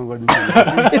तिमीसँग एकमा गरिदिन्छ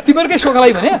ए तिमीहरुकै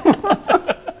सोकालाई भने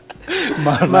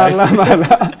मार्ला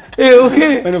ए ओके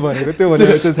हैन भनेको त्यो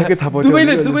भनेको चाहिँ ठ्याक्कै थाहा पाउँछ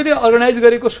दुबईले अर्गनाइज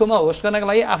गरेको शोमा होस्ट गर्नका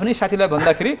लागि आफ्नै साथीलाई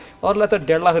भन्दाखेरि अरूलाई त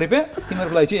 1.5 लाख रुपैयाँ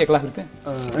तिमीहरुको लागि चाहिँ 1 लाख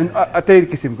रुपैयाँ त्यही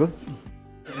किसिमको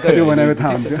त्यो भनेको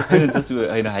थाहा हुन्छ जस्तो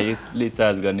हैन हाईले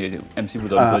चार्ज गर्ने एमसी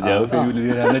बुझाउन खोजे हो फेरि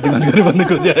उले राम्रो डिमान्ड गरे भन्ने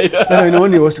खोजे हैन हो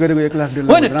नि होस्ट गरेको 1 लाख 1.5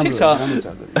 लाख हैन ठीक छ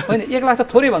हैन 1 लाख त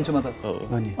थोरै भन्छु म त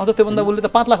अझ त्यो भन्दा उले त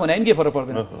 5 लाख भने हैन के फरक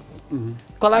पर्दैन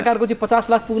कलाकारको चाहिँ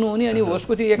 50 लाख पुग्नु हुने अनि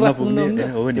होस्टको चाहिँ 1 लाख पुग्नु हुने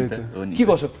हो नि त के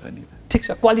गर्छौ ठीक छ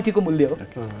क्वालिटीको मूल्य हो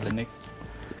नेक्स्ट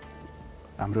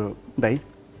हाम्रो दाइ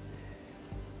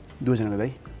दुईजनाको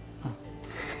दाइ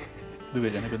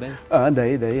दुवैजनाको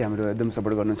दाइ दाइ हाम्रो एकदम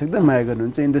सपोर्ट गर्नुहुन्छ एकदम माया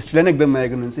गर्नुहुन्छ इन्डस्ट्रीलाई नै एकदम माया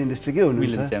गर्नुहुन्छ इन्डस्ट्री के हुनुहुन्छ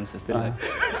मिलन च्याम्स जस्तै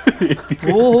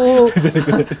लाग्यो ओहो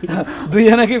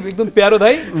दुईजनाकै एकदम प्यारो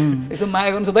दाइ एकदम माया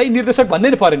गर्नुहुन्छ दाइ निर्देशक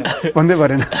भन्नै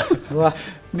परेन वाह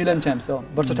मिलन च्याम्स हो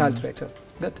वर्सटाइल डाइरेक्टर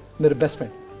दैट मेरो बेस्ट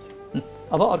फ्रेन्ड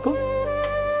अब अर्को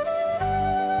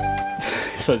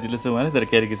सजिलो छ भने तर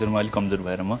क्यारिकेचरमा अलिक कमजोर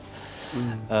भएर म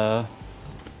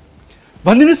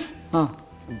भनिदिनुस्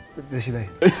ऋषि दाइ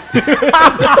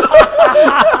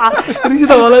ऋषि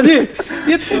त होला जी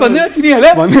यति भन्दै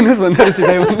चिनिहाल्यो भनिदिनुस् भन्दा ऋषि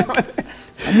दाइ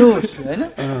भन्नुहोस् हैन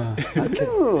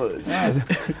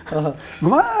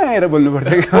घुमाएर बोल्नु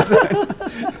पर्छ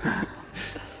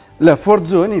ल फोर्थ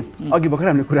जो हो नि अघि भर्खर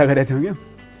हामीले कुरा गरेका थियौँ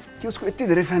कि उसको यति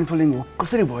धेरै फ्यान फलोइङ हो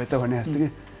कसरी भयो त भने जस्तो कि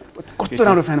कस्तो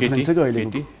राम्रो फ्यान फलोइङ छ कि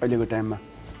अहिलेको टाइममा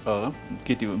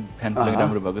केटी फ्यान फलोइङ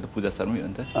राम्रो भएको त पूजा शर्मै हो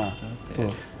नि त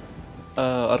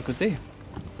अर्को चाहिँ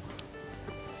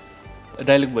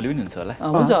डायलग बोले पनि हुन्छ होला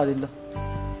हुन्छ अलि ल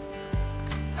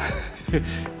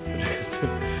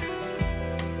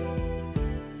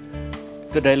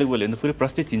त्यो डायलग बोल्यो भने त पुरै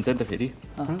प्रष्टै चिन्छ नि त फेरि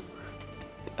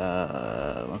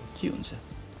के हुन्छ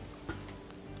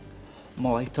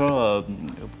मलाई त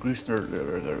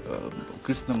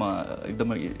कृष्णमा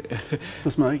एकदमै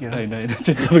सुषमा है क्या होइन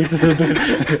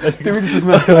तिमीले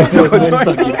सुषमा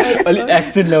अलि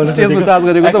एक्सेन्ट ल्याउन स्टेजमा चार्ज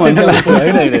गरेको त भन्नु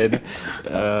होइन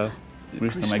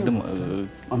कृष्णमा एकदम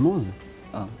अनमोल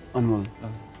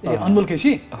ए अनमोल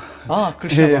केसी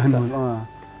कृष्ण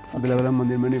बेला बेला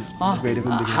मन्दिरमा नि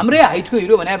हाम्रै हाइटको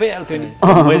हिरो भने भइहाल्थ्यो नि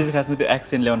मैले चाहिँ खासमा त्यो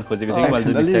एक्सेन्ट ल्याउन खोजेको थिएँ कि मैले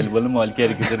जुन स्टाइल बोल्नु म अलिक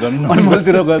क्यारिकेचर गर्नु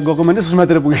अनमोलतिर गएको मान्छे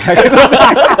सुषमातिर पुगेको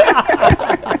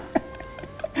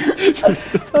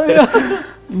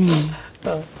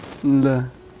ल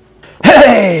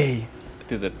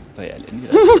त्यो त भइहाल्यो नि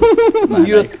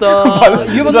यो त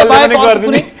योभन्दा बाहेक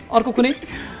अर्को कुनै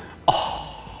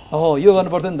यो गर्नु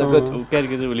पर्थ्यो नि त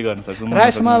क्यारिकेचर उसले गर्न सक्छु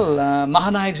राजमाल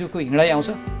महानायकज्यूको हिँडाइ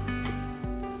आउँछ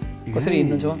कसरी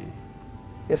हिँड्नुहुन्छ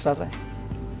यस रातलाई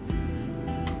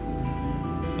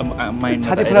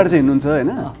छाती फुलाएर चाहिँ हिँड्नुहुन्छ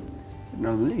होइन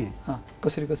नर्मली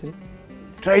कसरी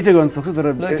ट्राई चाहिँ गर्न सक्छु तर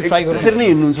त्यसरी नै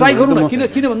हिँड्नुहुन्छ ट्राई गरौँ न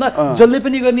किन भन्दा जसले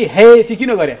पनि गर्ने हे चाहिँ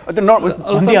किन गरे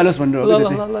भनिदिइहालोस् भनेर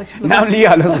नाम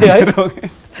लिइहालोस्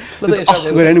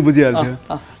गएर नि बुझिहाल्थ्यो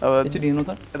अब एकचोटि हिँड्नु त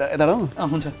यता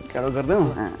हुन्छ क्यारो गर्दैँ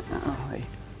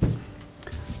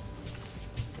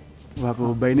उहाँको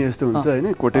बाइ नै यस्तो हुन्छ होइन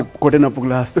कोटे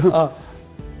नपुग्ला जस्तो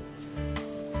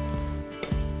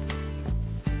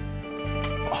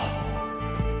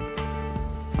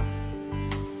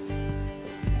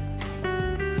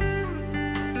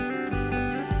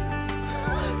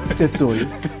स्टेज सो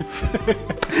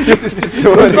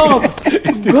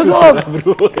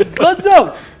गजब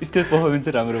स्टेज पर्फर्मेन्स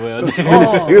राम्रो भयो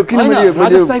यो किनभने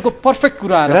राजेश दाइको पर्फेक्ट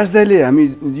कुरा राज दाइले हामी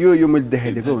यो मैले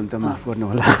देखाइदिएको हो नि त माफ गर्नु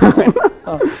होला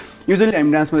युजली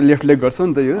हामी डान्समा लेफ्ट लेग गर्छौँ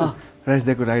नि त यो राज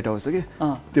दाइको राइट आउँछ कि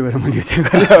त्यो भएर मैले चाहिँ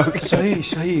गरेँ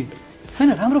सही होइन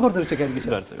राम्रो गर्दो रहेछ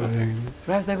क्यारिकेचर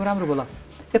राज दाइको राम्रो बोला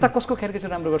यता कसको क्यारिकेचर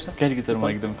राम्रो गर्छ क्यारिकेचरमा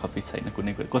एकदम खपिस छैन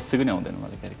कुनै कुरा कसैको नै आउँदैन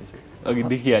मलाई क्यारिकेचर अघि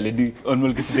देखिहालेँ नि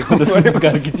अनमोल केसी देखाउँदा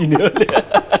कार्की चिन्यो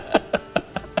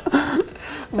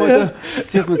म त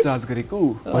स्टेजमा चार्ज गरेको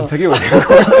भन्छ कि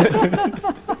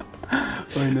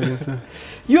होइन रहेछ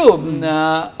यो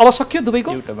अब सक्यो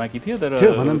दुबईको एउटा बाँकी थियो तर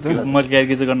मैले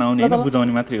क्यारिकेचर गर्न आउने होइन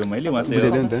बुझाउने मात्रै हो मैले उहाँ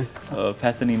चाहिँ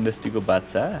फेसन इन्डस्ट्रीको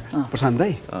बादशाह प्रशान्त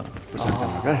दाई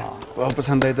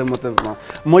प्रशान्त दाई त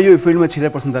म यो फिल्डमा छिराइ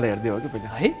प्रशान्त दाईलाई हेर्दै हो कि पहिला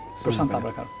है प्रशान्त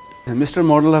Thapa mister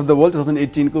model of the world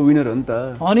 2018 को विनर हो नि त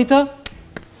अनि त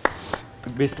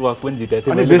बेस्ट वक पनि जितेको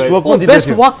थियो बेस्ट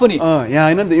वक पनि यहाँ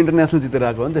हैन नि त इन्टरनेशनल जितेर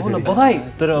आएको हो नि त फेरि बधाई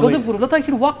तर गजब पुरो ल त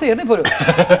एकछिन वक त हेर्नै पर्यो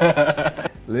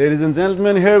Ladies and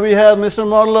gentlemen, here we have Mr.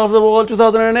 Model of the World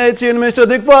 2018, Mr.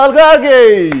 Dikpal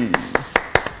Karki.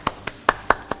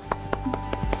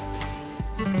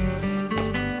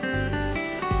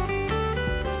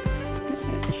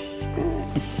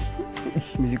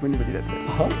 Music पनि बजिरहेछ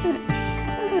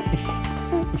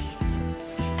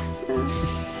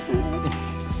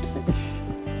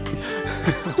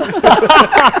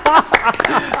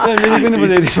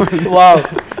वाउ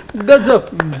गजब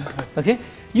ओके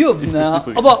यो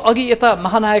अब अघि यता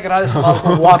महानायक राजेश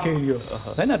हमालको वाक हेरियो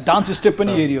हैन डान्स स्टेप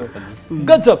पनि हेरियो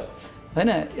गजब हैन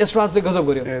यसराजले गजब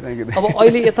गर्यो अब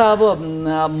अहिले यता अब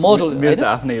मोडल हैन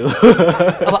आफ्नै हो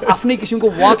अब आफ्नै किसिमको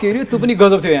वाक हेरियो त्यो पनि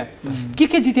गजब थियो यहाँ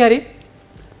के जित्या रे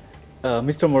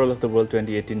mister model of the world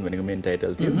 2018 भनेको मेन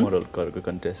टाइटल थियो मोडल करको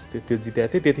कन्टेस्ट थियो त्यो जितेको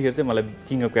थियो त्यतिखेर चाहिँ मलाई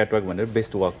किङ अफ क्याटवाक भनेर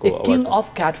बेस्ट वकको किङ अफ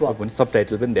क्याटवाक भन्ने सब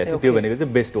टाइटल पनि दिएको थियो त्यो भनेको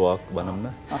चाहिँ बेस्ट वक भनौँ न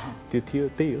त्यो थियो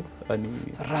त्यही हो अनि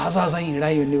राजा चाहिँ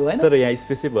हिँडाइ हिँड्ने भएन तर यहाँ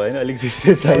स्पेसै भएन अलिकति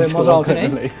मजा आउँथ्यो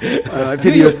नि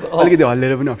फेरि अलिकति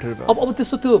हल्लेर पनि अप्ठ्यारो भयो अब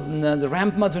त्यस्तो त्यो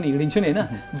र्याम्पमा जुन हिँडिन्छ नि हैन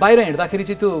बाहिर हिँड्दाखेरि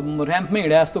चाहिँ त्यो र्याम्पमै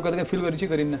हिँडे जस्तो कहिले फिल गरिन्छ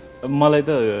गरिन्न मलाई त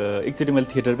एकचोटि मैले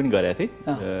थिएटर पनि गरेको थिएँ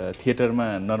थिएटरमा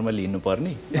नर्मली हिँड्नु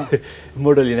पर्ने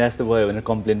मोडल हिँडे जस्तो भयो भनेर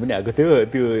कम्प्लेन पनि आएको थियो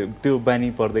त्यो बानी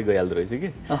पर्दै गइहाल्दो रहेछ कि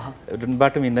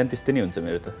बाटोमा हिँड्दा पनि त्यस्तै नै हुन्छ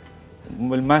मेरो त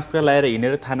मैले मास्क लगाएर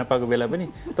हिँडेर थाहा नपाएको बेला पनि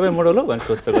तपाईँ मोडल हो भनेर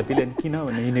सोध्छ कतिले अनि किन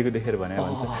भने हिँडेको देखेर भने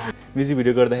भन्छ म्युजिक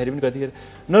भिडियो गर्दाखेरि पनि कतिखेर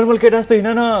नर्मल केटा जस्तो हिँड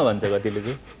न भन्छ कतिले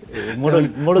चाहिँ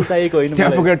मोडल चाहिएको होइन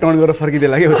टर्न गरेर फर्किँदै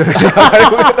लाग्यो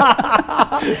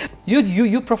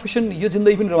यो प्रोफेसन यो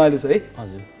जिन्दगी पनि रमाइलो छ है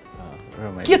हजुर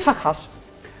के छ खास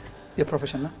यो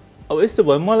प्रोफेसनमा अब यस्तो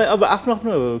भयो मलाई अब आफ्नो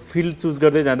आफ्नो फिल्ड चुज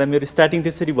गर्दै जाँदा मेरो स्टार्टिङ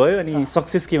त्यसरी भयो अनि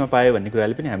सक्सेस केमा पायो भन्ने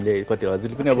कुराले पनि हामीले कति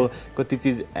हजुरले पनि अब कति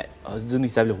चिज जुन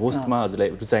हिसाबले होस्टमा हजुरलाई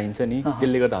रुचाइन्छ नि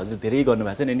त्यसले गर्दा हजुरले धेरै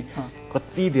गर्नुभएको छ नि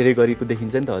कति धेरै गरेको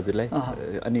देखिन्छ नि त हजुरलाई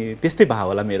अनि त्यस्तै भयो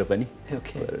होला मेरो पनि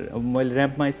मैले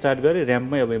ऱ्याम्पमा स्टार्ट गरेँ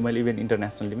ऱ्याम्पमै अब मैले इभेन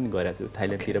इन्टरनेसनली पनि गरेको छु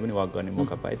थाइल्यान्डतिर पनि वर्क गर्ने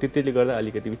मौका पाएँ त्यसले गर्दा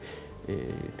अलिकति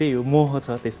त्यही हो मोह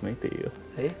छ त्यसमै त्यही हो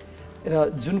है र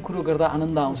जुन कुरो गर्दा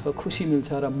आनन्द आउँछ खुसी मिल्छ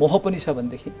र मोह पनि छ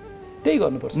भनेदेखि त्यही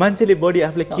गर्नुपर्छ मान्छेले बढी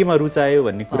आफूलाई केमा रुचायो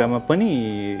भन्ने कुरामा पनि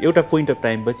एउटा पोइन्ट अफ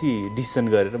टाइम पछि डिसिसन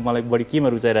गरेर मलाई बढी केमा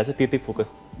रुचाइरहेको छ त्यतै फोकस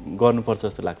गर्नुपर्छ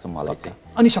जस्तो लाग्छ मलाई चाहिँ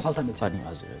अनि सफलता मिल्छ अनि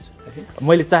हजुर हजुर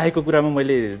मैले चाहेको कुरामा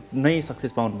मैले नै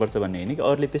सक्सेस पाउनुपर्छ भन्ने होइन कि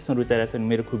अरूले त्यसमा रुचाइरहेको छ भने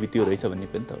मेरो खुबी त्यो रहेछ भन्ने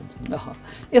पनि त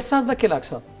हुन्छ यसराजलाई के लाग्छ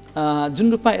जुन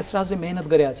रूपमा यसराजले मेहनत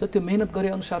गरेको छ त्यो मेहनत गरे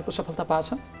अनुसारको सफलता पाछ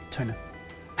छैन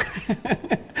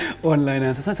अनलाइन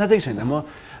आन्सर साँच्चै छैन म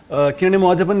किनभने म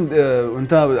अझै पनि हुन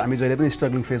त हामी जहिले पनि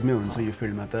स्ट्रगलिङ फेजमै हुन्छ यो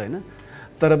फिल्डमा त होइन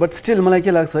तर बट स्टिल मलाई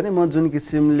के लाग्छ भने म जुन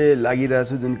किसिमले लागिरहेको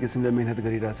छु जुन किसिमले मेहनत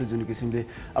गरिरहेको छु जुन किसिमले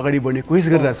अगाडि बढ्ने कोसिस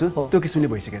गरिरहेको छु त्यो किसिमले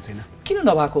भइसकेको छैन किन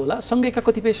नभएको होला सँगैका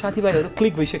कतिपय साथीभाइहरू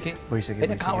क्लिक भइसके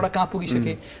होइन कहाँबाट कहाँ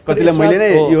पुगिसके कतिलाई मैले नै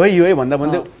यो है भन्दा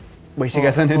भन्दै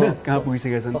भइसकेका छन् होइन कहाँ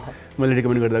पुगिसकेका छन् मैले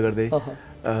रिकमेन्ड गर्दा गर्दै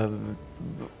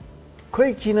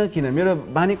खोइ किन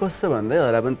मेरो बानी कस्तो भन्दै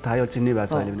होला पनि थाहा चिन्ने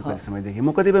भएको छ अहिले पनि कति समयदेखि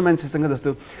म कतिपय मान्छेसँग जस्तो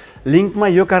लिङ्कमा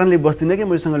यो कारणले बस्दिनँ कि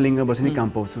मैसँग लिङ्कमा बस्ने काम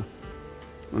पाउँछु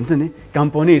हुन्छ नि काम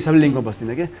पाउने हिसाबले लिङ्कमा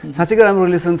बस्दिनँ कि साँच्चैकै राम्रो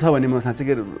रिलेसन छ भने म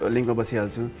साँच्चैकै लिङ्कमा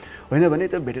बसिहाल्छु होइन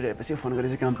भने त भेटिरहेपछि फोन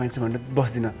गरेपछि काम पाइन्छ भनेर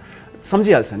बस्दिनँ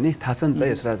सम्झिहाल्छन् नि थाहा छ नि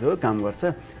त यसराज हो काम गर्छ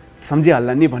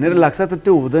सम्झिहाल्ला नि भनेर लाग्छ त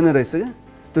त्यो हुँदैन रहेछ क्या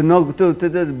त्यो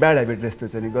त ब्याड हेबिट जस्तो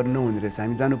चाहिँ नि गर्नु नहुने रहेछ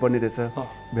हामी जानुपर्ने रहेछ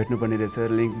भेट्नुपर्ने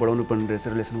रहेछ लिङ्क बढाउनु पर्ने रहेछ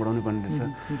रिलेसन बढाउनु पर्ने रहेछ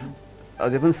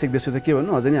अझै पनि सिक्दैछु त के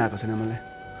भन्नु अझै नै आएको छैन मलाई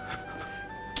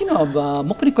किन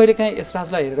म पनि कहिलेकाहीँ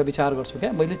यसराजलाई हेरेर विचार गर्छु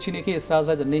क्या मैले चिनेकै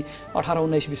यसराजलाई झन्डै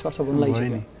 18-19-20 वर्ष हुन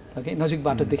लागिसक्यो कि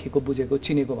नजिकबाट देखेको बुझेको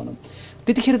चिनेको भनौँ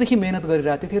त्यतिखेरदेखि मेहनत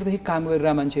गरिरहेको त्यतिखेरदेखि काम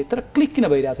गरिरहेको मान्छे तर क्लिक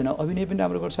किन भइरहेको छैन अभिनय पनि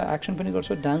राम्रो गर्छ एक्सन पनि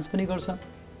गर्छ डान्स पनि गर्छ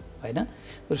होइन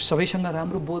सबैसँग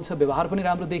राम्रो बोल्छ व्यवहार पनि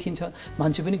राम्रो देखिन्छ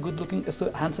मान्छे पनि गुड लुकिङ यस्तो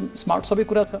ह्यान्डसम स्मार्ट सबै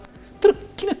कुरा छ तर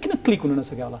किन क्लिक हुन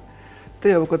नसक्यो होला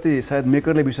त्यही अब कति सायद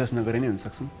मेकरले विश्वास नगरे नै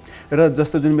हुनसक्छ र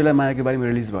जस्तो जुन बेला मायाको बारेमा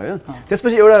रिलिज भयो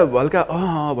त्यसपछि एउटा हल्का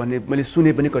भन्ने मैले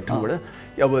सुने पनि कट्ठाउँबाट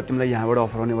अब तिमीलाई यहाँबाट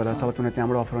अफर आउनेवाला छ तिमीलाई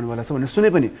त्यहाँबाट अफर आउनेवाला छ भनेर सुने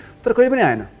पनि तर कहिले पनि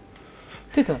आएन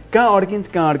त्यही त कहाँ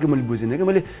अड्क्यो मैले बुझिनँ कि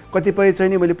मैले कतिपय चाहिँ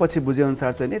नि मैले पछि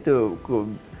बुझेअनुसार चाहिँ नि त्यो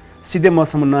सिधै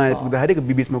मसम्म नआइपुग्दाखेरि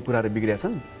बिचमा कुराहरू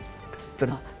बिग्रिएछन् तर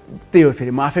त्यही हो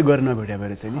फेरि म आफै गरेर नभेट्या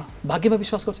भएर चाहिँ नि भाग्यमा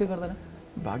विश्वास गर्छु गर्दैन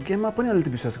भाग्यमा पनि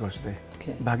अलिकति विश्वास गर्छु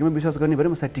त्यही भाग्यमा विश्वास गर्ने भएर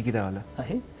म सायद टिकिरह होला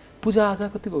है पूजाआजा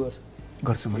कतिको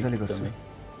गर्छु मजाले गर्छु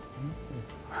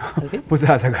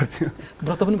पूजाआजा गर्छु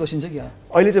व्रत पनि बसिन्छ कि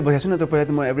अहिले चाहिँ बसेको छु न त पहिला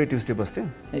त म एभ्री ट्युसडे बस्थेँ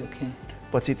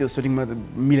पछि त्यो सुटिङमा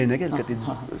मिलेन क्या अलिकति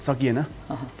सकिएन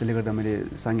त्यसले गर्दा मैले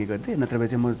साङ्गे गर्थेँ नत्र भए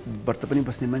चाहिँ म व्रत पनि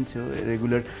बस्ने मान्छे हो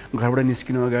रेगुलर घरबाट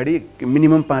निस्किनु अगाडि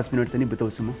मिनिमम 5 मिनट चाहिँ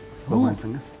बिताउँछु म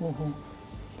भगवान्सँग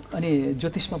अनि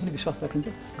ज्योतिषमा पनि विश्वास राखिन्छ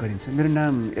गरिन्छ मेरो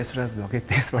नाम यसराज भकै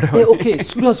त्यसबाट ओके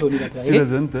सुरज हो नि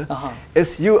सुरज हो नि त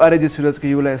SURAJ सुरजको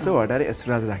युलाई यसो हटाएर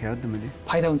यसराज राखेँ त मैले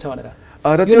फाइदा हुन्छ भनेर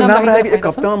र त्यो नाम राखेको एक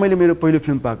हप्तामा मैले मेरो पहिलो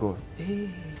फिल्म पाएको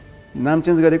नाम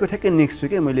चेन्ज गरेको ठ्याक्कै नेक्स्ट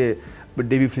विकै मैले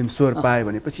डेब्यू फिल्म स्वर पाएँ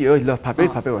भनेपछि ल फापे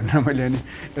भनेर मैले अनि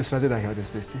यसराजै राखेको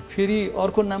त्यसपछि फेरि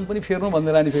अर्को नाम पनि फेर्नु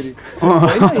भन्दै लाने फेरि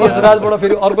होइन यसराजबाट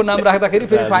फेरि अर्को नाम राख्दाखेरि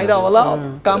फेरि फाइदा होला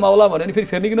काम आउला भन्यो भने फेरि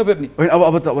फेर्ने कि नफेर्ने होइन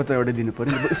अब त एउटा दिनु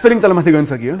पर्यो स्पेलिङ तल माथि गर्न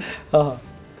सकियो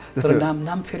तर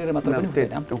नाम फेरेर मात्र पनि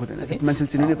हुँदैन मान्छेले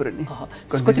चिन्नु नै पर्यो नि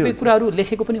कतिपय कुराहरू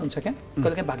लेखेको पनि हुन्छ क्या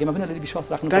कहिलेकाहीँ भाग्यमा पनि अलिकति विश्वास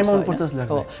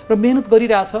राख्नुपर्छ र मेहनत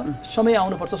गरिरहेछ समय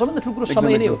आउनुपर्छ सबभन्दा ठुलो कुरो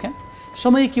समय नै हो क्या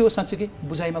समय के हो साँच्चै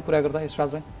बुझाइमा कुरा गर्दा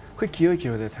यसराजलाई खोइ के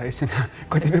हो त थाहै छैन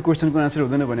कतिपय क्वेसनको आन्सर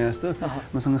हुँदैन भने जस्तो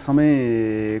मसँग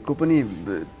समयको पनि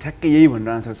ठ्याक्कै यही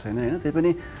भनेर आन्सर छैन होइन त्यही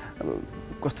पनि अब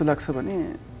कस्तो लाग्छ भने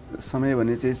समय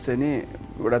भन्ने चिज चाहिँ नि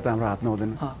एउटा त हाम्रो हातमा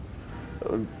हुँदैन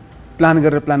प्लान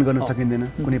गर्न सकिँदैन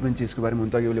कुनै पनि चिजको बारेमा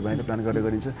हुन्छ अघि उसले भने प्लान गरेर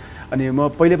गरिन्छ अनि म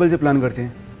पहिले चाहिँ प्लान गर्थेँ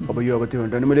अब यो अब त्यो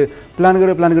भनेर अनि मैले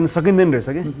प्लान गर्न सकिँदैन रहेछ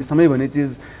कि समय भन्ने चिज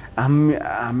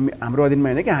हाम्रो अधीनमा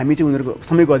होइन कि हामी चाहिँ उनीहरूको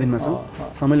समयको अधीनमा छौँ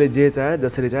समयले जे चाहे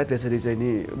जसरी चाहे त्यसरी चाहिँ नि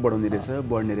बढाउने रहेछ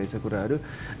बढ्ने रहेछ कुराहरू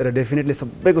र डेफिनेटली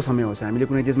सबैको समय आउँछ हामीले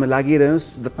कुनै चिजमा लागिरह्यौँ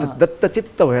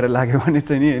दत्तचित्त भएर लाग्यो भने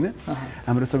चाहिँ नि होइन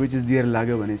हाम्रो सबै चिज दिएर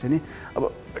लाग्यो भने चाहिँ नि अब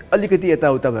अलिकति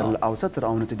यताउता भएर आउँछ तर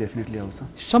आउनु चाहिँ डेफिनेटली आउँछ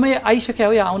समय आइसक्यो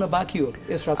हो या आउन बाँकी हो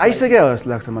आइसक्यो जस्तो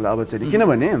लाग्छ मलाई अब चाहिँ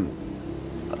किनभने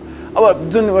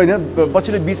अब जुन होइन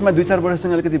पछिल्लो बिचमा 2-4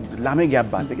 वर्षसँग अलिकति लामै ग्याप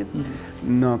भएको थियो कि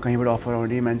न कहीँबाट अफर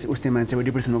आउने मान्छे उस्तै मान्छे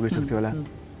डिप्रेसनमा गइसक्थ्यो होला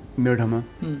मेरो ठाउँमा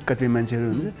कतिपय मान्छेहरू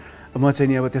हुन्छ म चाहिँ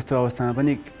नि अब त्यस्तो अवस्थामा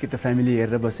पनि कि त फ्यामिली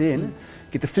हेरेर बसेँ होइन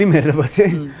कि त फिल्म हेरेर बसेँ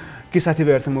कि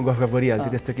साथीभाइहरूसँग म गफ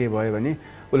गरिहाल्थेँ त्यस्तो केही भयो भने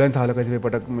उसलाई पनि थाहा होला कतिपय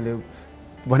पटक मैले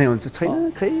भने हुन्छु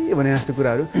छैन खै भने जस्तो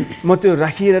कुराहरू म त्यो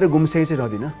राखिएर गुम्स्याइ चाहिँ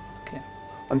रहदिनँ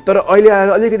अनि तर अहिले आएर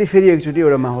अलिकति फेरि एकचोटि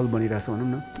एउटा माहौल बनिरहेछ भनौँ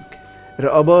न र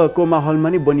अबको माहौलमा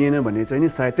नि बनिएन भने चाहिँ नि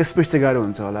सायद त्यसपछि चाहिँ गाह्रो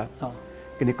हुन्छ होला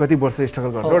किनकि कति वर्ष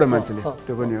स्ट्रगल गर्छ एउटा मान्छेले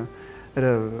त्यो पनि हो र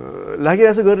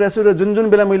लागिरहेको छु गरिरहेको छु र जुन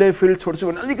बेला मैले फिल्ड छोड्छु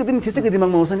भने अलिकति ठिसैको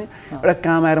दिमागमा आउँछ नि एउटा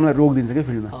काम आएर मलाई रोकिदिन्छ कि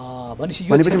फिल्डमा भनेपछि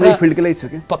मैले फिल्डकै लागि छु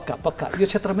कि पक्का यो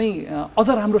क्षेत्रमै अझ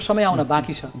राम्रो समय आउन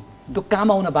बाँकी छ त्यो काम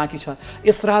आउन बाँकी छ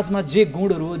यसराजमा जे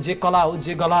गुणहरू जे कला हो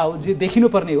जे गला हो जे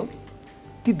देखिनुपर्ने हो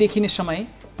ती देखिने समय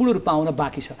पूर्ण रूपमा आउन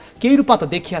बाँकी छ केही रूपमा त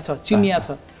देखिया छ चिनिया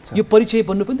छ यो परिचय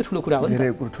बन्नु पनि त ठुलो कुरा हो नि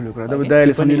धेरै ठुलो कुरा तपाईँ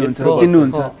दयाले सुन्नुहुन्छ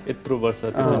चिन्नुहुन्छ यत्रो वर्ष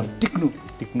टिक्नु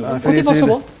कति वर्ष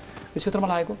भयो यो क्षेत्रमा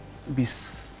लागेको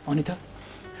 20 अनि त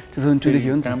 2002 देखि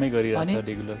हो नि कामै गरिरहेछ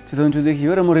रेगुलर 2002 देखि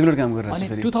हो र म रेगुलर काम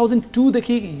गरिरहेछु अनि 2002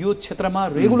 देखि यो क्षेत्रमा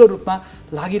रेगुलर रूपमा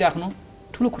लागिराख्नु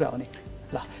ठुलो कुरा हो नि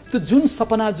ल त्यो जुन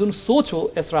सपना जुन सोच हो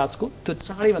यसराजको त्यो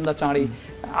चाँडैभन्दा चाँडै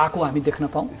आएको हामी देख्न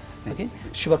पाऊँ ओके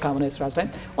शुभकामना यसराजलाई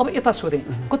अब यता सोधेँ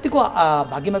कतिको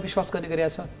भाग्यमा विश्वास गर्ने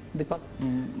गरिरहेछ दिकपाल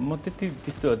म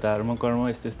त्यस्तो धर्म कर्म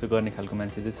यस्तो गर्ने खालको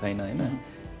मान्छे चाहिँ छैन होइन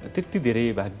त्यति धेरै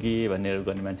भाग्य भनेर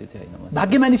गर्ने मान्छे चाहिँ होइन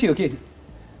भाग्यमानी चाहिँ हो कि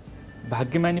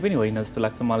भाग्यमानी पनि होइन जस्तो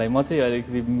लाग्छ मलाई म चाहिँ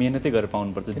अलिकति मेहनतै गरेर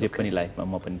पाउनुपर्छ जे पनि लाइफमा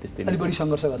म पनि त्यस्तै अलि बढी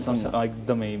सङ्घर्ष गर्छ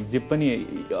एकदमै जे पनि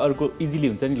अर्को इजिली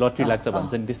हुन्छ नि लटरी लाग्छ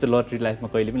भन्छ नि त्यस्तो लटरी लाइफमा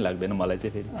कहिले पनि लाग्दैन मलाई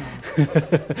चाहिँ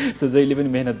फेरि सो जहिले पनि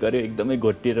मेहनत गर्यो एकदमै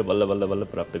घोटिएर बल्ल बल्ल बल्ल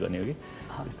प्राप्त गर्ने हो कि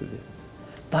त्यस्तो चाहिँ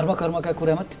धर्म कर्मका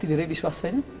कुरामा त्यति धेरै विश्वास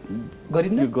छैन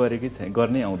गरिन्छ त्यो गरेकै छैन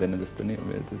गर्नै आउँदैन जस्तो नै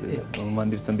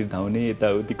मन्दिर सन्दिर धाउने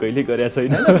यताउति कहिल्यै गरेको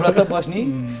छैन व्रत बस्ने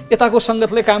यताको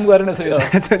सङ्गतले काम गरेन छैन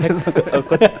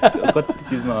कति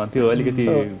चिजमा त्यो अलिकति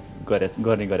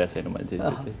गर्ने गरेको छैन मान्छे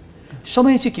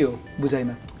समय चाहिँ के हो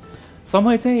बुझाइमा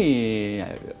समय चाहिँ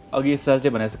अघि यसराजले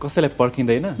भने जस्तो कसैलाई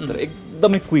पर्खिँदैन तर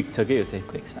एकदमै क्विक छ कि यो चाहिँ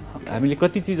क्विक छ हामीले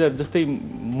कति चिजहरू जस्तै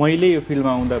मैले यो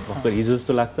फिल्डमा आउँदा भर्खर हिजो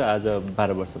जस्तो लाग्छ आज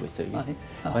 12 वर्ष भइसक्यो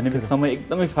भनेपछि समय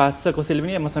एकदमै फास्ट छ कसैले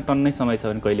पनि मसँग टन्नै समय छ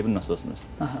भने कहिले पनि नसोच्नुहोस्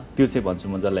त्यो चाहिँ भन्छु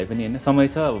म जसलाई पनि होइन समय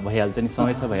छ भइहाल्छ नि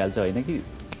समय छ भइहाल्छ होइन कि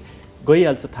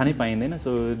गइहाल्छ थाहा नै पाइँदैन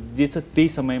सो जे छ त्यही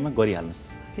समयमा गरिहाल्नुहोस्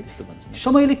त्यस्तो भन्छु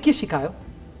समयले के सिकायो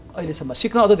अहिलेसम्म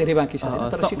सिक्न अझ धेरै बाँकी छ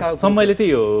तर सिकायो समयले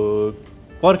त्यही हो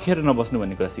पर्खेर नबस्नु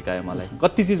भन्ने कुरा सिकायो मलाई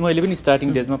कति चिज मैले पनि स्टार्टिङ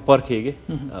डेजमा पर्खेँ कि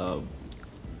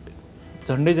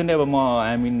झन्डै अब म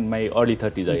I'm in my early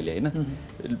 30s अहिले होइन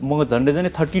म झन्डै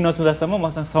 30 नछुँदासम्म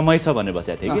मसँग समय छ भनेर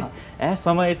बसेको थिएँ कि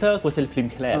समय छ कसैले फिल्म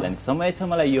खेलाइहाल्ला नि समय छ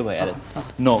मलाई यो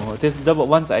भइहाल्छ नो त्यस जब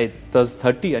वान्स आई टच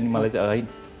 30 अनि मलाई चाहिँ होइन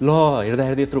ल हेर्दा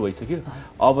यत्रो भइसक्यो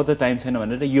अब त टाइम छैन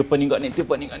भनेर यो पनि गर्ने त्यो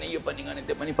पनि गर्ने यो पनि गर्ने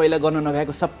त्यो पनि पहिला गर्न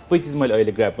नभएको सबै चिज मैले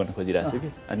अहिले ग्राब गर्न खोजिरहेको छु कि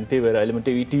अनि त्यही भएर अहिले म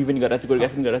टिभी पनि गरिरहेको छु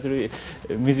कोरियोग्राफी पनि गरिरहेको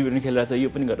छु म्युजिक पनि खेलिरहेको छ यो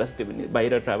पनि गरिरहेको छु त्यो पनि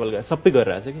बाहिर ट्राभल गरेर सबै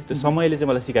गरिरहेको छु कि त्यो समयले चाहिँ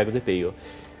मलाई सिकाएको चाहिँ त्यही हो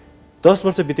 10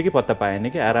 वर्ष बितेकै पत्ता पाएन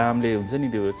कि आरामले हुन्छ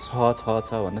नि त्यो छ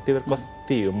भन्दा त्यही भएर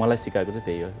कस्तै हो मलाई सिकाएको चाहिँ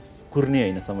त्यही हो कुर्ने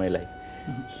होइन समयलाई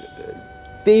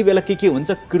त्यही बेला के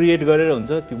हुन्छ क्रिएट गरेर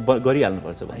हुन्छ त्यो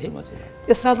गरिहाल्नुपर्छ भन्छु म चाहिँ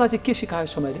यसराजलाई चाहिँ के सिकायो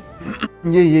समयले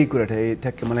यही कुरा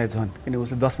ठ्याक्कै मलाई झन् किन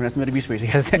उसले 10 मिनट मेरो 20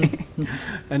 भइसकेको छ नि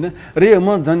होइन र यो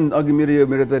म झन् अघि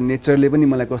मेरो त नेचरले पनि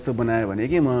मलाई कस्तो बनायो भने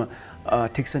कि म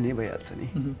ठिक छ नि भइहाल्छ नि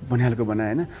भनिहाल्को बनायो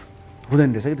होइन हुँदैन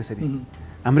रहेछ कि त्यसरी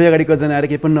हाम्रो अगाडि कतिजना आएर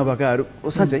केही पनि नभएकाहरू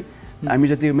साँच्चै हामी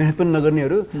जति मेहनत पनि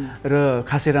नगर्नेहरू र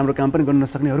खासै राम्रो काम पनि गर्न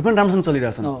नसक्नेहरू पनि राम्रोसँग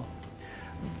चलिरहेछन्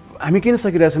हामी किन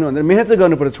सकिरहेछौँ भनेर मेहनत चाहिँ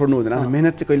गर्नुपर्छ छोड्नु हुँदैन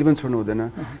मेहनत चाहिँ कहिले पनि छोड्नु हुँदैन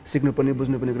सिक्नुपर्ने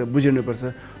बुझ्नुपर्ने कुरा बुझिर्नुपर्छ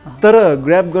तर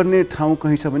ग्र्याब गर्ने ठाउँ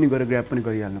कहीँ छ भने गएर ग्र्याब पनि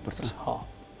गरिहाल्नुपर्छ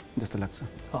जस्तो लाग्छ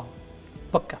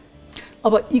पक्का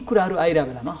अब यी कुराहरू आइरहेको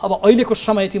बेलामा अब अहिलेको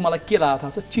समय चाहिँ मलाई के लाग्छ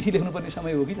थाहा छ चिठी लेख्नुपर्ने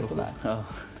समय हो कि जस्तो लाग्यो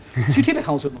चिठी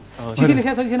लेखाउँछु म चिठी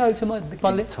लेखाएको छ कि छैन अहिलेसम्म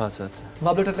दिकपालले छ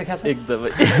लभ लेटर लेखाएको छ एकदमै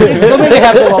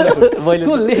लेखाएको छ लभ लेटर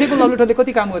त्यो लेखेको लभ लेटरले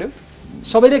कति काम गर्यो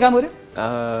सबैले काम गर्यो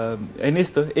होइन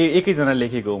यस्तो एकैजना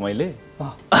लेखेको हो मैले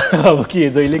अब के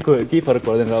जहिले केही फरक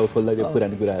पर्दैन अब खोल्दा त्यो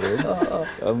पुरानो कुराहरू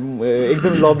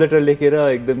एकदम लभ लेटर लेखेर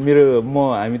एकदम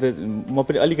हामी त म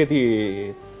पनि अलिकति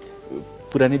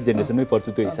पुरानै जेनेरेसनमै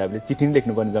पढ्छु त्यो हिसाबले चिठी नै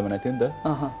लेख्नुपर्ने जमाना थियो नि त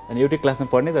अनि एउटै क्लासमा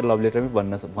पढ्ने तर लभ लेटरमै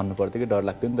भन्नु पर्थ्यो कि डर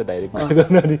लाग्थ्यो नि त डाइरेक्ट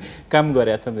गर्न अनि काम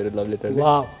गरेको छ मेरो लभ लेटरले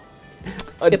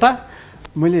यता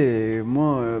म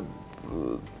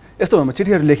यस्तो भयो म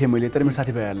चिठीहरू लेखेँ मैले तर मेरो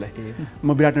साथीभाइहरूलाई म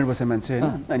विराटनगर बसेँ मान्छे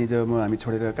होइन अनि जब हामी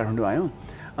छोडेर काठमाडौँ आयौँ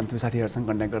अनि त्यो साथीहरूसँग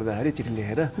कन्ट्याक्ट गर्दाखेरि चिठी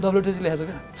लेखेर लभ लेटर चाहिँ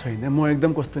लेखेको छैन म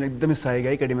एकदम कस्तो एकदमै साई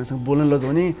गाई केटी मान्छेसँग बोल्न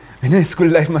लजाउने होइन स्कुल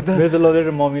लाइफमा त मेरो त लभ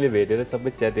लेटर मम्मीले भेटेर सबै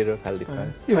च्यातेर फालिदिनु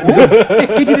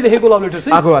केटीले लेखेको लभ लेटर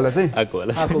चाहिँ आगोवाला चाहिँ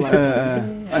आगोवाला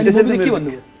अनि त्यसैले के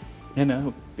भन्नुभयो हैन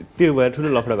त्यो भएर ठुलो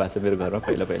लफडा भएको छ मेरो घरमा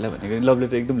पहिला भनेको लभ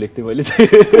लेटर एकदम लेख्थेँ मैले चाहिँ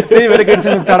त्यही भएर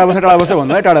केटीसँग टाढा बस्छ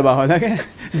भन्दा टाढा भएको होला के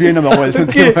बिहे नभएको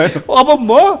अहिले अब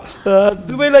म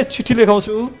दुवैलाई चिठी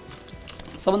लेखाउँछु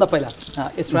सबभन्दा पहिला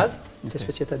SRaaj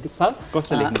त्यसपछि यता दिक्पाल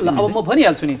ल अब म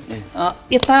भनिहाल्छु नि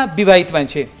यता विवाहित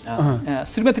मान्छे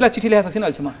श्रीमतीलाई चिठी लेखेको छैन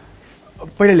अहिलेसम्म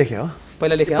पहिला लेखेँ हो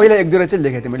पहिला एक दुईवटा चाहिँ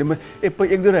लेखेको थिएँ मैले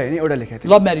एक दुईवटा होइन एउटा लेखेको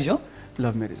थिएँ लभ म्यारिज हो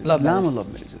लामो लभ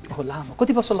म्यारिज हो लामो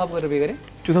कति वर्ष लभ गरेर बिहे गरे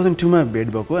 2002 मा भेट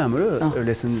भएको हाम्रो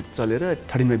रिलेसन चलेर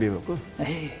 13 मा बिहे भएको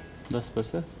 10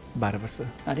 वर्ष 12 वर्ष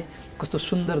अरे कस्तो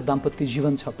सुन्दर दाम्पत्य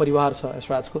जीवन छ परिवार छ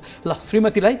SRaajको ल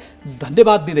श्रीमतीलाई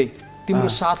धन्यवाद दिँदै तिम्रो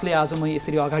साथले आज म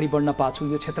यसरी अगाडि बढ्न पाछु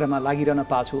यो क्षेत्रमा लागिरहन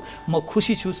पाछु म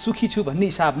खुसी छु सुखी छु भन्ने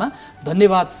हिसाबमा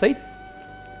धन्यवाद सहित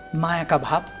मायाका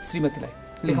भाव श्रीमतीलाई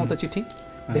लेखौँ त चिठी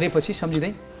धेरै पछि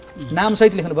सम्झिँदै नाम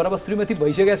सहित लेख्नु पर्यो अब श्रीमती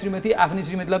भइसक्यो श्रीमती आफ्नै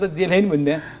श्रीमतीलाई त जे लेख्नु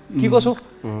भन्दै के कसो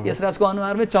SRaajको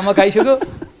अनुहारमै चमक आइसक्यो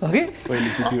हो कि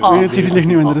चिठी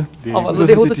लेख्ने भनेर अब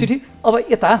लेखौँ त चिठी अब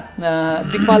यता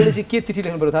दिक्पालले चाहिँ के चिठी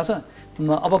लेख्नु पर्यो थाहा छ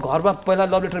अब घरमा पहिला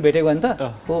लभ लेटर भेटेको भने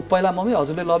त हो पहिला मम्मी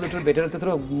हजुरले लभ लेटर भेटेर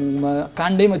त्यत्रो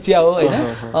काण्डैमा चिया हो होइन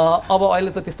अब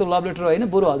अहिले त त्यस्तो लभ लेटर होइन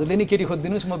बरु हजुरले नि केटी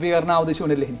खोजिदिनुहोस् म बिहे गर्न आउँदैछु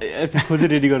भनेर लेख्ने खोजेर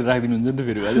रेडी गरेर राखिदिनुहुन्छ नि त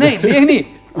फेरि नै लेख्ने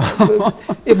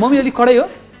ए मम्मी अलिक कडै हो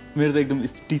मेरो त एकदम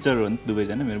टिचर हो नि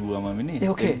दुवैजना मेरो बुवा मम्मी नि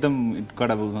एकदम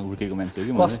कडा बुकमा हुर्केको मान्छे हो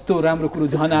कि कस्तो राम्रो कुरो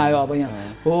झन् आयो अब यहाँ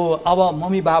हो अब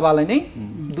मम्मी बाबालाई नै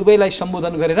दुवैलाई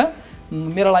सम्बोधन गरेर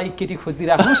मेरो लागि केटी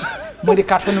खोजिदिराख्नुहोस् मैले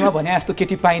काठमाडौँमा भने जस्तो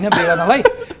केटी पाइनँ बिहे गर्नलाई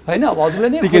होइन अब हजुरले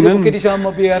नै केटीसँग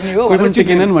म बिहे गर्ने हो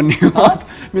टिकेनन् भन्ने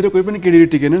मेरो कोही पनि केटी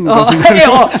टिकेनन्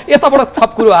यताबाट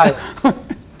थप कुरो आयो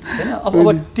होइन अब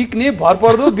टिक्ने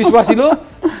भरपर्दो विश्वासिलो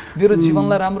मेरो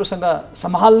जीवनलाई राम्रोसँग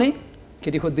सम्हाल्ने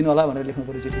केटी खोजिदिनु होला भनेर लेख्नु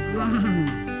पर्यो चिठी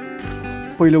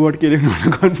पहिलो वर्ड के लेख्नु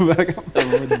गर्नु भएको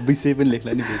विषय पनि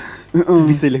लेख्ला नि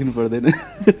विषय लेख्नु पर्दैन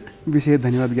विषय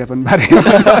धन्यवाद ज्ञापन बारे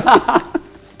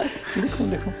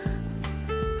लेखौँ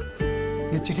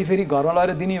यो चिठी फेरि घरमा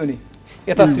लगेर दिने हो नि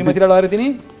यता श्रीमतीलाई लगेर दिने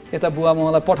यता बुवा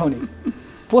आमालाई पठाउने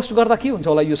पोस्ट गर्दा के हुन्छ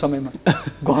होला यो समयमा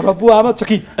घरमा बुवा आमा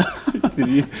चकित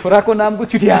छोराको नामको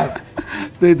चिठी आयो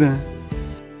त्यही त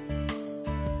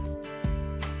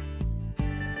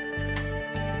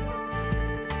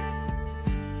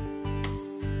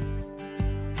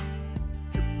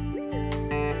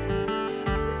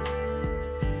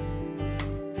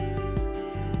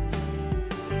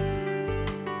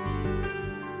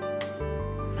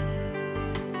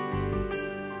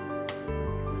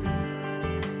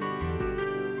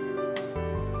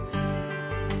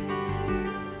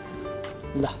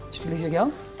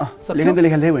लेख्न त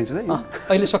लेखाले भन्छ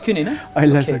अहिले सक्यो नि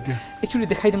होइन सक्यो एक्चुअली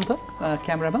देखाइदिउँ त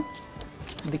क्यामेरामा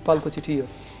दिक्पालको चिठी हो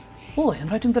ओ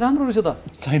ह्यान्डराइटिङ त राम्रो रहेछ त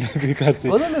छैन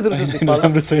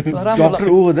डक्टर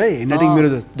हो है ह्यान्डराइटिङ मेरो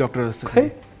डक्टर जस्तो खै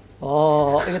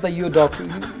यता यो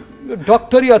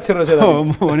डक्टरी अक्षर रहेछ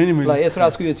ल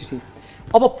SRaajको यो चिठी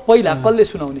अब पहिला कसले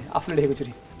सुनाउने आफूले लेखेको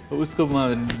चिठी उसको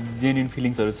जेन्युन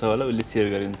फिलिङ्सहरू छ होला उसले सेयर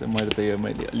गरिन्छ मैले त यो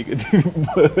मैले अलिकति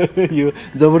यो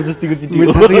जबरजस्तीको चिठी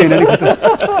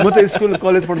म त स्कुल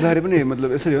कलेज पढ्दाखेरि पनि मतलब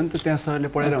यसरी हो नि त त्यहाँ सरले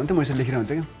पढाएर हुन्थ्यो म यसरी लेखेर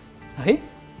हुन्थ्यो क्या है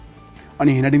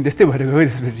अनि ह्यान्डराइटिङ त्यस्तै भएर गयो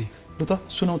त्यसपछि लु त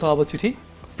सुनौ त अब चिठी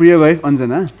प्रिय वाइफ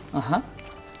अञ्जना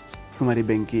कुमारी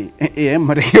बेङ्की एएम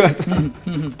मरे के गर्छ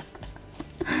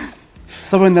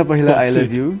सबभन्दा पहिला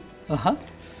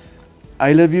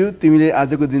आई लभ यु तिमीले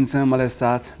आजको दिनसम्म मलाई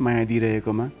साथ माया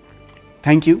दिइरहेकोमा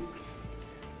थ्याङ्क यू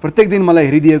प्रत्येक दिन मलाई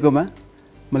हेरिदिएकोमा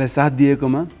मलाई साथ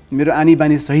दिएकोमा मेरो आनी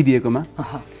बानी सही दिएकोमा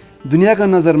दुनियाँको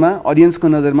नजरमा अडियन्सको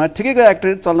नजरमा ठिकैको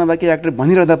एक्टर चल्न बाँकी एक्टर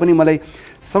भनिरहँदा पनि मलाई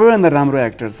सबैभन्दा राम्रो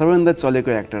एक्टर सबैभन्दा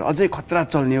चलेको एक्टर अझै खतरा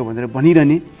चल्ने हो भनेर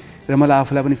भनिरहने र मलाई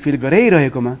आफूलाई पनि फिल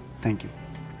गराइरहेकोमा थ्याङ्क यू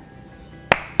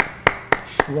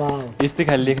यस्तै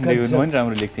खाली लेख्दै पनि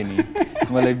राम्रो लेख्थेँ नि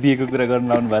मलाई बिहेको कुरा गर्न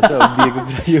लाउनु भएको छ बिहेको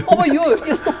कुरा यो अब यो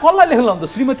यस्तो कसलाई लेख्न लाउँदा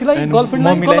श्रीमतीलाई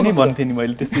गर्लफ्रेन्डलाई मम्मीलाई नै भन्थे नि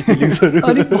मैले त्यस्तै फिलिङ्सहरु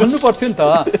अनि भन्नु पर्थ्यो नि त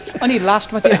अनि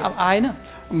लास्टमा चाहिँ आएन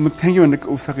थ्याङ्क यू भनेर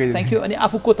सकियो थ्याङ्क यू अनि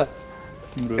आफू को त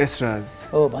SRaaj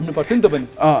हो भन्नु पर्थ्यो नि त पनि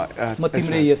म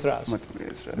तिम्रै SRaaj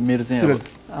मेरो चाहिँ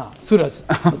सुरज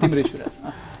म तिम्रै सुरज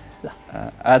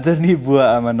आदरणीय बुवा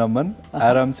आमा नमन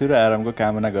आराम छु र आरामको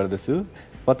कामना गर्दछु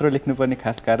पत्र लेख्नुपर्ने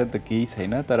खास कारण त केही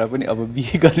छैन तर पनि अब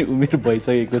बिहे गर्ने उमेर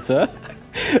भइसकेको छ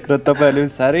र तपाईहरुले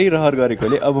साह्रै रहर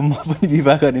गरेकोले अब म पनि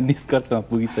विवाह गर्ने निष्कर्षमा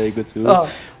पुगिसकेको छु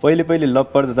पहिले पहिले लभ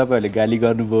पर्दा तपाईहरुले गाली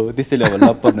गर्नुभयो त्यसैले अब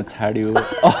लभ पर्न छाड्यो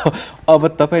अब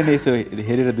तपाईले यसो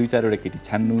हेरेर दुई चारवटा केटी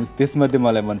छान्नुस् त्यसमध्ये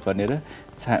मलाई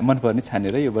मनपर्ने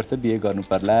छानेर यो वर्ष बिहे गर्नु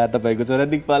पर्ला तपाईको छोरा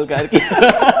दिक्पाल कार्की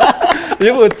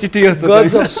यो चिठी जस्तो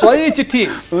गजब सही चिठी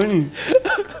हो नि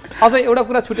अझ एउटा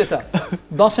कुरा छुटेछ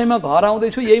दशैंमा घर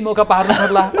आउँदैछु यही मौका पार्नु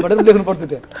पर्ला भनेर लेख्नु पर्थ्यो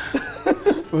त्यो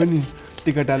हो नि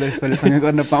टिकट हालेर यसपालिसँग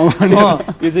गर्न पाऊँ भने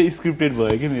यो चाहिँ स्क्रिप्टेड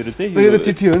भयो कि मेरो चाहिँ यो त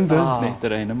चिठी हो नि त नै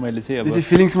तर हैन मैले चाहिँ अब यो चाहिँ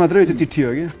फिलिङ्स मात्र यो चाहिँ चिठी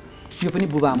हो कि यो पनि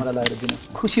बुबा आमालाई लगेर दिन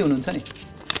खुसी हुनुहुन्छ नि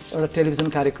एउटा टेलिभिजन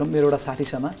कार्यक्रम मेरो एउटा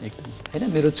साथीसँग हैन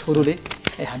मेरो छोरोले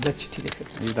हामीलाई चिठी लेखेर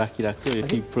यो राखिराख्छु यो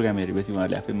प्रोग्राम हेरेपछि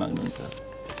उहाँले आफै माग्नुहुन्छ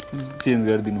चेन्ज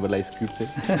गरिदिनु पर्ला स्क्रिप्ट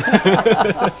चाहिँ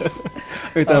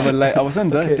तपाईँलाई अब छ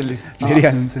नि त त्यसले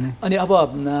हेरिहाल्नुहुन्छ नि अनि अब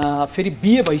फेरि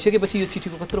बिए भइसकेपछि यो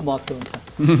चिठीको कत्रो महत्त्व हुन्छ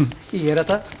हेर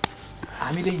त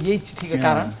हामीले यही चिठीको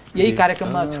कारण यही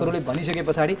कार्यक्रममा छोरोले भनिसके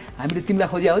पछाडि हामीले तिमीलाई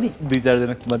खोज्या हो नि 2-4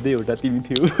 जना मध्ये एउटा तिमी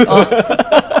थियौ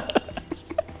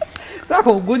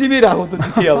राखौ गोजीमै राखौ त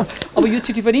चिठी अब यो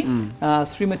चिठी पनि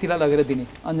श्रीमतीलाई लगेर दिने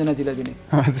अञ्जनाजीलाई दिने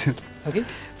हजुर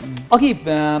अघि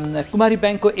कुमारी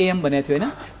ब्याङ्कको एएम भनेको थियो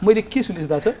हैन मैले के सुनिस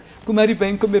दाछ कुमारी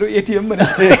ब्याङ्कको मेरो एटिएम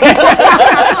भनेको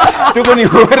त्यो पनि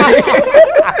हो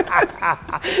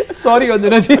सरी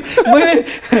अञ्जनाजी मैले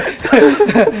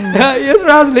यस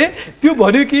राजले त्यो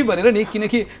भन्यो कि भनेर नि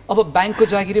किनकि अब ब्याङ्कको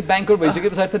जागिरी ब्याङ्कर भइसके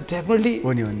पछाडि त डेफिनेटली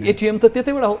एटिएम त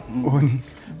त्यतैबाट हो नि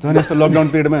झन् यस्तो लकडाउन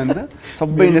पिरियडमा होइन त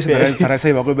सबै इन्डस्ट्री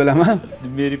धराशयी भएको बेलामा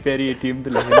मेरो प्यारी एटिएम त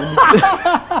लेखेन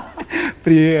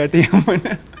प्रिय एटिएम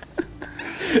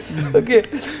ओके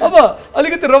अब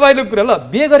अलिकति रमाइलो कुरा ल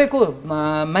बिहे गरेको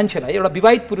मान्छेलाई एउटा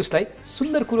विवाहित पुरुषलाई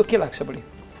सुन्दर कुरो के लाग्छ बढी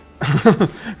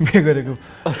बिहे गरेको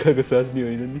अर्काको स्वास्नी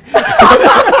होइन नि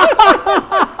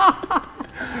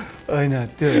होइन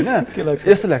त्यो होइन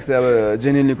यस्तो लाग्छ अब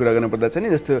जेन्युनली कुरा गर्नुपर्दा चाहिँ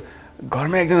नि जस्तो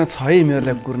घरमा एकजना छ है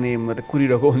मेरोलाई कुर्ने मतलब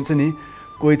कुरिरहेको हुन्छ नि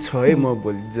कोही छ है म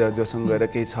भोलि जोसँग गएर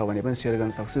केही छ भने पनि सेयर गर्न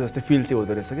सक्छु जस्तो फिल चाहिँ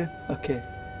हुँदो रहेछ क्या ओके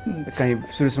कहीँ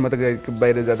सुरुमा त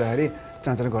बाहिर जाँदाखेरि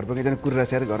चाँचाले घर पनि एकजना कुरेर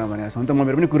स्याहार घरमा भनेको छ भने त म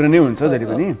मेरो पनि कुरेर नै हुन्छ जहिले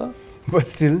पनि बट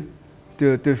स्टिल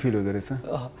त्यो फिल हुँदो रहेछ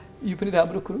यो पनि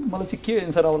राम्रो कुरो मलाई चाहिँ के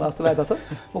एन्सर आउला जस्तो लागेको छ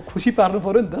म खुसी पार्नु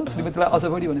पऱ्यो नि त श्रीमतीलाई अझ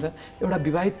बढी भनेर एउटा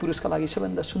विवाहित पुरुषका लागि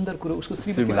सबैभन्दा सुन्दर कुरो उसको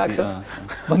श्रीमती लाग्छ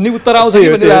भन्ने उत्तर आउँछ कि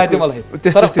भन्ने लागेको थियो मलाई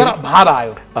तर भाव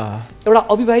आयो एउटा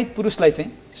अविवाहित पुरुषलाई चाहिँ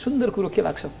सुन्दर कुरो के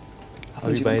लाग्छ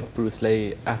अविवाहित पुरुषलाई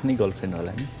आफ्नै गर्लफ्रेन्ड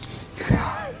होला नि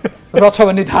रछ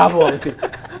भन्ने थाहा भयो चाहिँ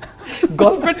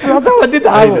गर्लफ्रेन्ड रछ भन्ने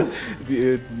थाहा भयो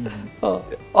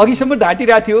अघिसम्म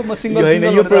ढाँटिरहेको थियो म सिङ्गल होइन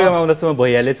यो प्रोग्राम आउँदासम्म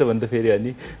भइहालेछ भने त फेरि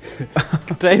अनि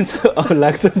टाइम छ अब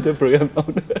लाग्छ नि त्यो प्रोग्राम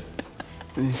आउनु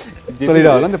चलिरहेको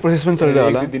होला नि त प्रोसेस पनि चलिरहेको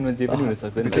होला एक दिनमा जे पनि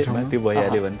हुनसक्छ नि त्यो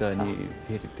भइहाल्यो भने त अनि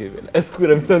फेरि त्यो बेला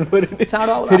कुरा मिलाउनु पऱ्यो नि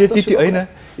फेरि चिठी होइन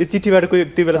यो चिठीबाट कोही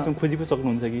त्यो बेलासम्म खोजी पो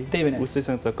सक्नुहुन्छ कि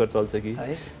उसैसँग चक्कर चल्छ कि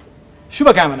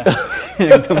शुभकामना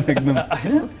एकदम एकदम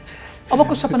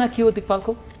अबको सपना के हो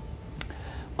दिक्पालको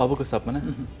अबको सपना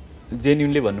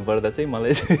जेन्युनली भन्नुपर्दा चाहिँ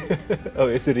मलाई अब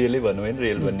यसो रियलै भन्नु होइन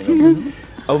रियल भन्ने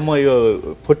अब म यो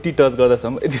 40 टच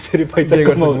गर्दासम्म यति धेरै पैसा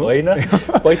कमाउनु होइन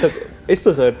पैसा यस्तो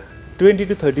छ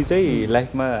 20 to 30 चाहिँ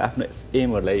लाइफमा आफ्नो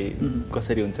एमहरूलाई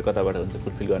कसरी हुन्छ कताबाट हुन्छ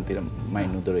फुलफिल गर्नतिर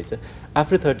माइन्ड हुँदो रहेछ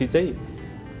आफ्टर 30 चाहिँ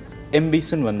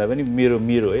एम्बिसन भन्दा पनि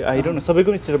मेरो है आई डोन्ट नो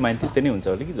सबैको स्टेट अफ माइन्ड त्यस्तै नै हुन्छ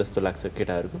होला कि जस्तो लाग्छ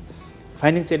केटाहरूको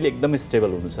फाइनेन्सियली एकदमै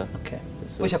स्टेबल हुनु छ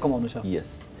पैसा कमाउनु छ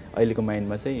यस अहिलेको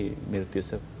माइन्डमा चाहिँ मेरो त्यो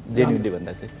छ जेन्युनली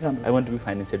भन्दा चाहिँ I want to be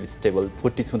financially stable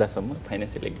 40 छुँदासम्म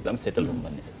financially एकदम सेटल हुनु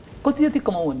भन्ने छ कति जति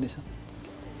कमाउ भन्ने छ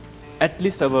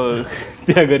एटलिस्ट अब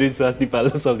बिहा गरी स्वास्नी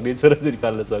पाल्न सक्ने छोराछोरी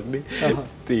पाल्न सक्ने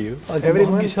त्यही हो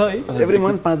एभ्री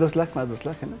मन्थ 5-10 लाख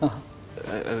हैन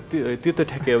त्यो त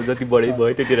ठ्याक्कै अब जति बढे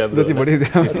भयो त्यति राम्रो जति बढे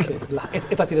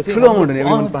यतातिर चाहिँ ठुलो अमाउन्ट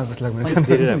हो 5-10 लाख भने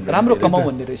धेरै राम्रो कमाउ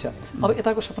भन्ने रहेछ अब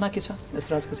यताको सपना के छ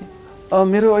यसराजको चाहिँ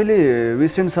मेरो अहिले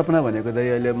रिसेन्ट सपना भनेको दाइ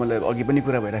अहिले मलाई अघि पनि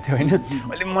कुरा भइरहेको थियो होइन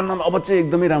अहिले मनमा अब चाहिँ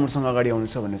एकदमै राम्रोसँग अगाडि आउनु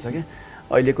छ भन्ने छ क्या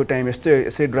अहिलेको टाइम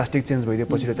यसै ड्रास्टिक चेन्ज भइदियो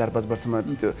पछिल्लो 4-5 वर्षमा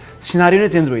त्यो सिनारियो नै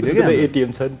चेन्ज भइदियो क्या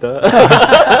एटिएम छ नि त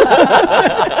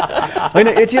होइन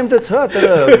एटिएम त छ तर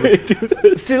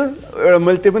स्टिल एउटा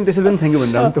मैले त्यो पनि त्यसरी पनि थ्याङ्क यू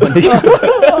भनेर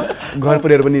घर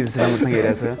परिवार पनि राम्रोसँग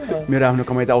हेरेको छ मेरो आफ्नो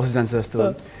कमाइ त आउँछ जान्छ जस्तो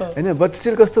होइन बट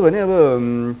स्टिल कस्तो भने अब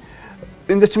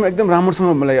इन्डस्ट्रीमा एकदम राम्रोसँग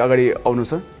मलाई अगाडि आउनु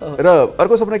छ र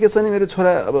अर्को सपना के छ भने मेरो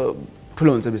छोरा अब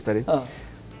ठुलो हुन्छ बिस्तारै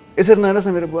यसरी नहेर्नुहोस्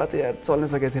न मेरो बुवा त यार चल्न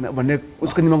सकेको थिएन भन्ने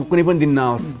उसको दिमागमा कुनै पनि दिन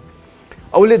नआओस्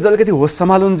उसले जलकति होस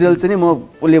सम्हालुन् जेल चाहिँ नि म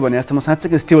उसले भने जस्तो म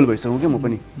साँच्चै स्टेबल भइसक्छु क्या म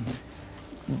पनि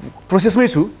प्रोसेसमै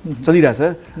छु चलिरहेछ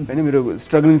होइन मेरो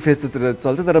स्ट्रगलिङ फेज त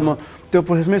चल्छ तर म त्यो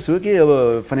प्रोसेसमै छु कि अब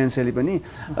फाइनेन्सियली पनि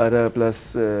र प्लस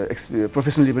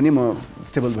प्रोफेसनली पनि म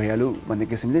स्टेबल भइहाल्छु भन्ने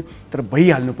किसिमले तर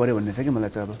भइहाल्नु पऱ्यो भन्ने छ कि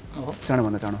मलाई चाहिँ अब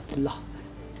चाँडोभन्दा चाँडो ल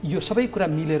यो सबै कुरा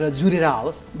मिलेर जुरेर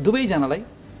आओस् दुवैजनालाई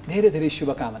धेरै धेरै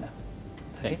शुभकामना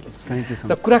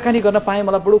र कुराकानी गर्न पाएँ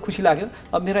मलाई बडो खुसी लाग्यो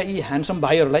अब मेरा यी ह्यान्डसम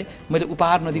भाइहरूलाई मैले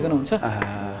उपहार नदिकन हुन्छ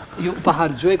यो उपहार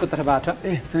जोएको तर्फबाट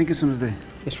थ्याङ्क यू सो मच दाइ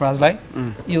यसराजलाई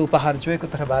यो उपहार जोएको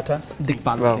तर्फबाट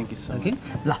दिक्पाल। थ्याङ्क यू सो ओके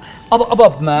ल अब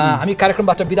हामी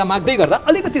कार्यक्रमबाट बिदा माग्दै गर्दा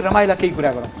अलिकति रमाइला केही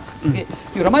कुरा गरौँ।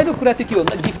 यो रमाइलो कुरा चाहिँ के हो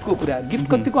भन्दा गिफ्टको कुरा। गिफ्ट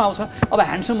कतिको आउँछ अब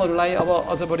ह्यान्डसमहरूलाई अब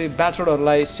अझ बढी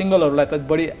ब्याचलरहरूलाई सिङ्गलहरूलाई त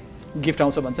बढी गिफ्ट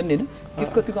आउँछ भन्छन् नि होइन?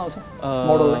 गिफ्ट कतिको आउँछ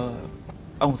मोडललाई?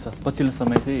 आउँछ। पछिल्लो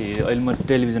समय चाहिँ अहिले म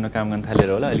टेलिभिजनमा काम गर्न थालेर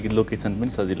होला अलिकति लोकेसन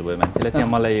पनि सजिलो भयो मान्छेलाई। त्यहाँ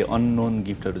मलाई अननोन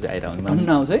गिफ्टहरू चाहिँ आइरहन्छ।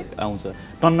 आउँछ है? आउँछ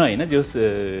टन्न होइन जे होस्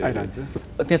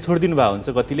त्यहाँ छोडिदिनु भएको हुन्छ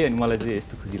कतिले अनि मलाई चाहिँ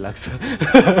यस्तो खुसी लाग्छ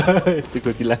यस्तो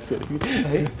खुसी लाग्छ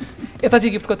है। यता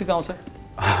चाहिँ गिफ्ट कतिको आउँछ?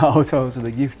 आउँछ त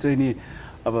गिफ्ट चाहिँ नि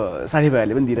अब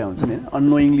साथीभाइहरूले पनि दिइरहेको हुन्छ नि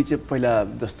अननोइङली चाहिँ पहिला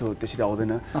जस्तो त्यसरी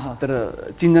आउँदैन तर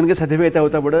चिनजानकै साथीभाइ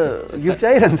यताउताबाट गिफ्ट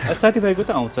चाहिँ आइरहन्छ। साथीभाइको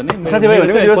त आउँछ नि साथीभाइ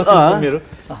मेरो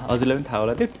हजुरलाई पनि थाहा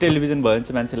होला त्यो टेलिभिजन भयो भने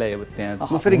चाहिँ मान्छेलाई अब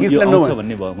त्यहाँ फेरि गिफ्टलाई नो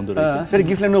भन्ने भयो हुँदो रहेछ। फेरि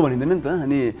गिफ्टलाई नो भनिँदैन नि त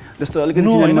अनि जस्तो अलिकति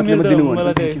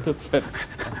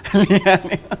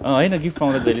होइन गिफ्ट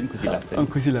पाउँदा जहिले पनि खुसी लाग्छ।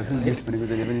 खुसी लाग्छ गिफ्ट भनेको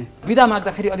जहिले पनि। बिदा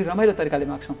माग्दाखेरि अलिक रमाइलो तरिकाले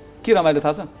माग्छौँ। के रमाइलो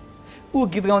थाहा छ? ऊ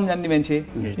गीत गाउन जान्ने मान्छे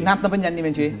नाच्न पनि जान्ने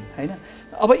मान्छे होइन।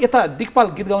 अब यता दिक्पाल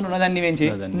गीत गाउन नजान्ने मान्छे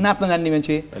नाच्न जान्ने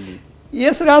मान्छे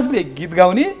यसराजले गीत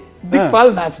गाउने दिक्पाल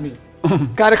नाच्ने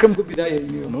कार्यक्रमको बिदा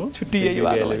यही हो छुट्टी यही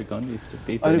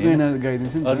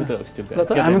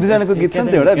हामी दुईजनाको गीत छ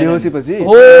नि त एउटा बेहोसीपछि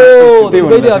हो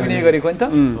दुवैले अभिनय गरेको नि त।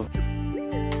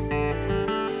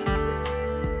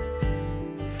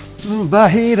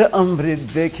 बाहिर अमृत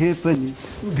देखे पनि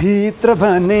भित्र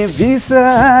भने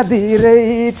विषादी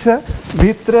रहेछ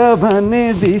भित्र भने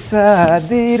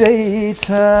विषादी रहेछ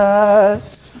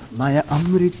माया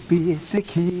अमृत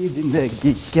पिएदेखि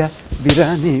जिन्दगी क्या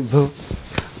बिरानी भो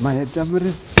माया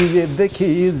अमृत पिएदेखि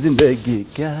जिन्दगी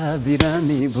क्या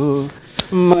बिरानी भो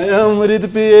माया अमृत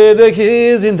पिएदेखि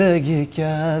जिन्दगी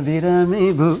क्या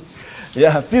बिरामी भो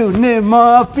या पिउने म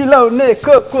पिलाउने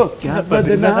को क्या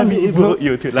बदनामी भो।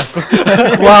 यो थियो लास्टमा।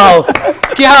 वाओ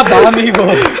क्या दामी भो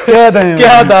क्या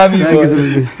दामी भो।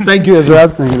 Thank you Yash Raj.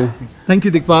 Thank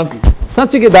you दिक्पाल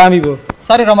साँच्चै दामी भयो।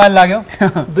 साह्रै रमाइलो लाग्यो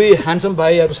दुई ह्यान्डसम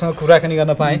भाइहरूसँग कुराकानी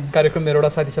गर्न पाएँ कार्यक्रम मेरो एउटा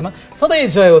साथीसँग। सधैँ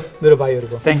जय होस् मेरो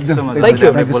भाइहरूको। Thank you so much.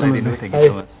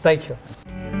 Thank you.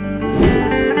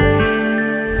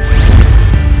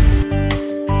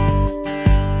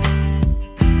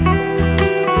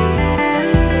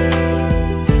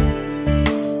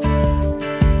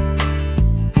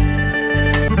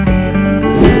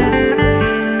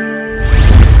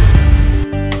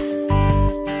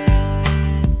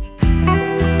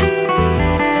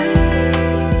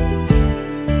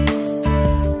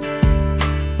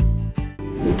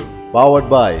 Powered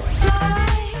by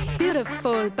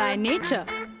Beautiful by nature.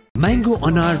 Mango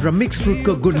अनार र मिक्स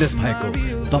फ्रुटको गुडनेस भएको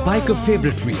तपाईको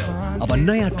फेभरेट रियल अब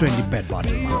नयाँ ट्रेन्डी पेट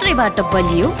बोटलमा भित्रैबाट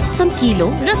बलियो चम्किलो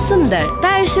र सुन्दर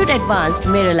प्यारासुट एडभान्स्ड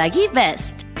मेरो लागि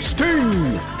best Sting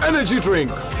Energy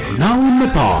Drink. Now in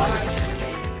Nepal.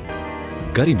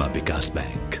 Garima Vikas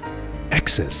Bank.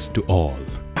 Access to all.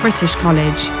 British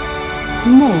College.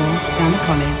 More than a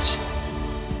college.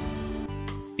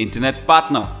 Internet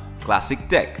partner Classic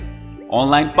Tech.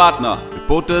 Online partner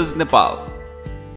Reporters Nepal.